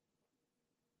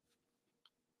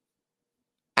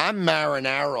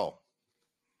Marinaro.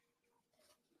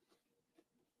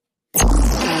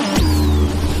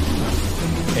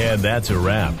 And that's a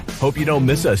wrap. Hope you don't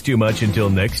miss us too much until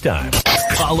next time.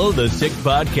 Follow the Sick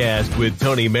Podcast with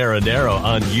Tony Marinaro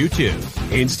on YouTube,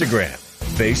 Instagram,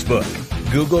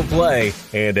 Facebook, Google Play,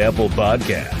 and Apple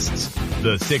Podcasts.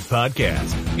 The Sick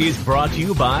Podcast is brought to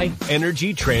you by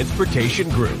Energy Transportation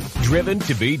Group, driven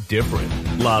to be different.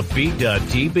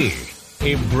 Laughable,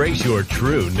 embrace your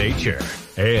true nature.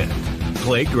 And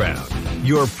Playground,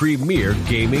 your premier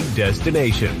gaming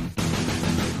destination.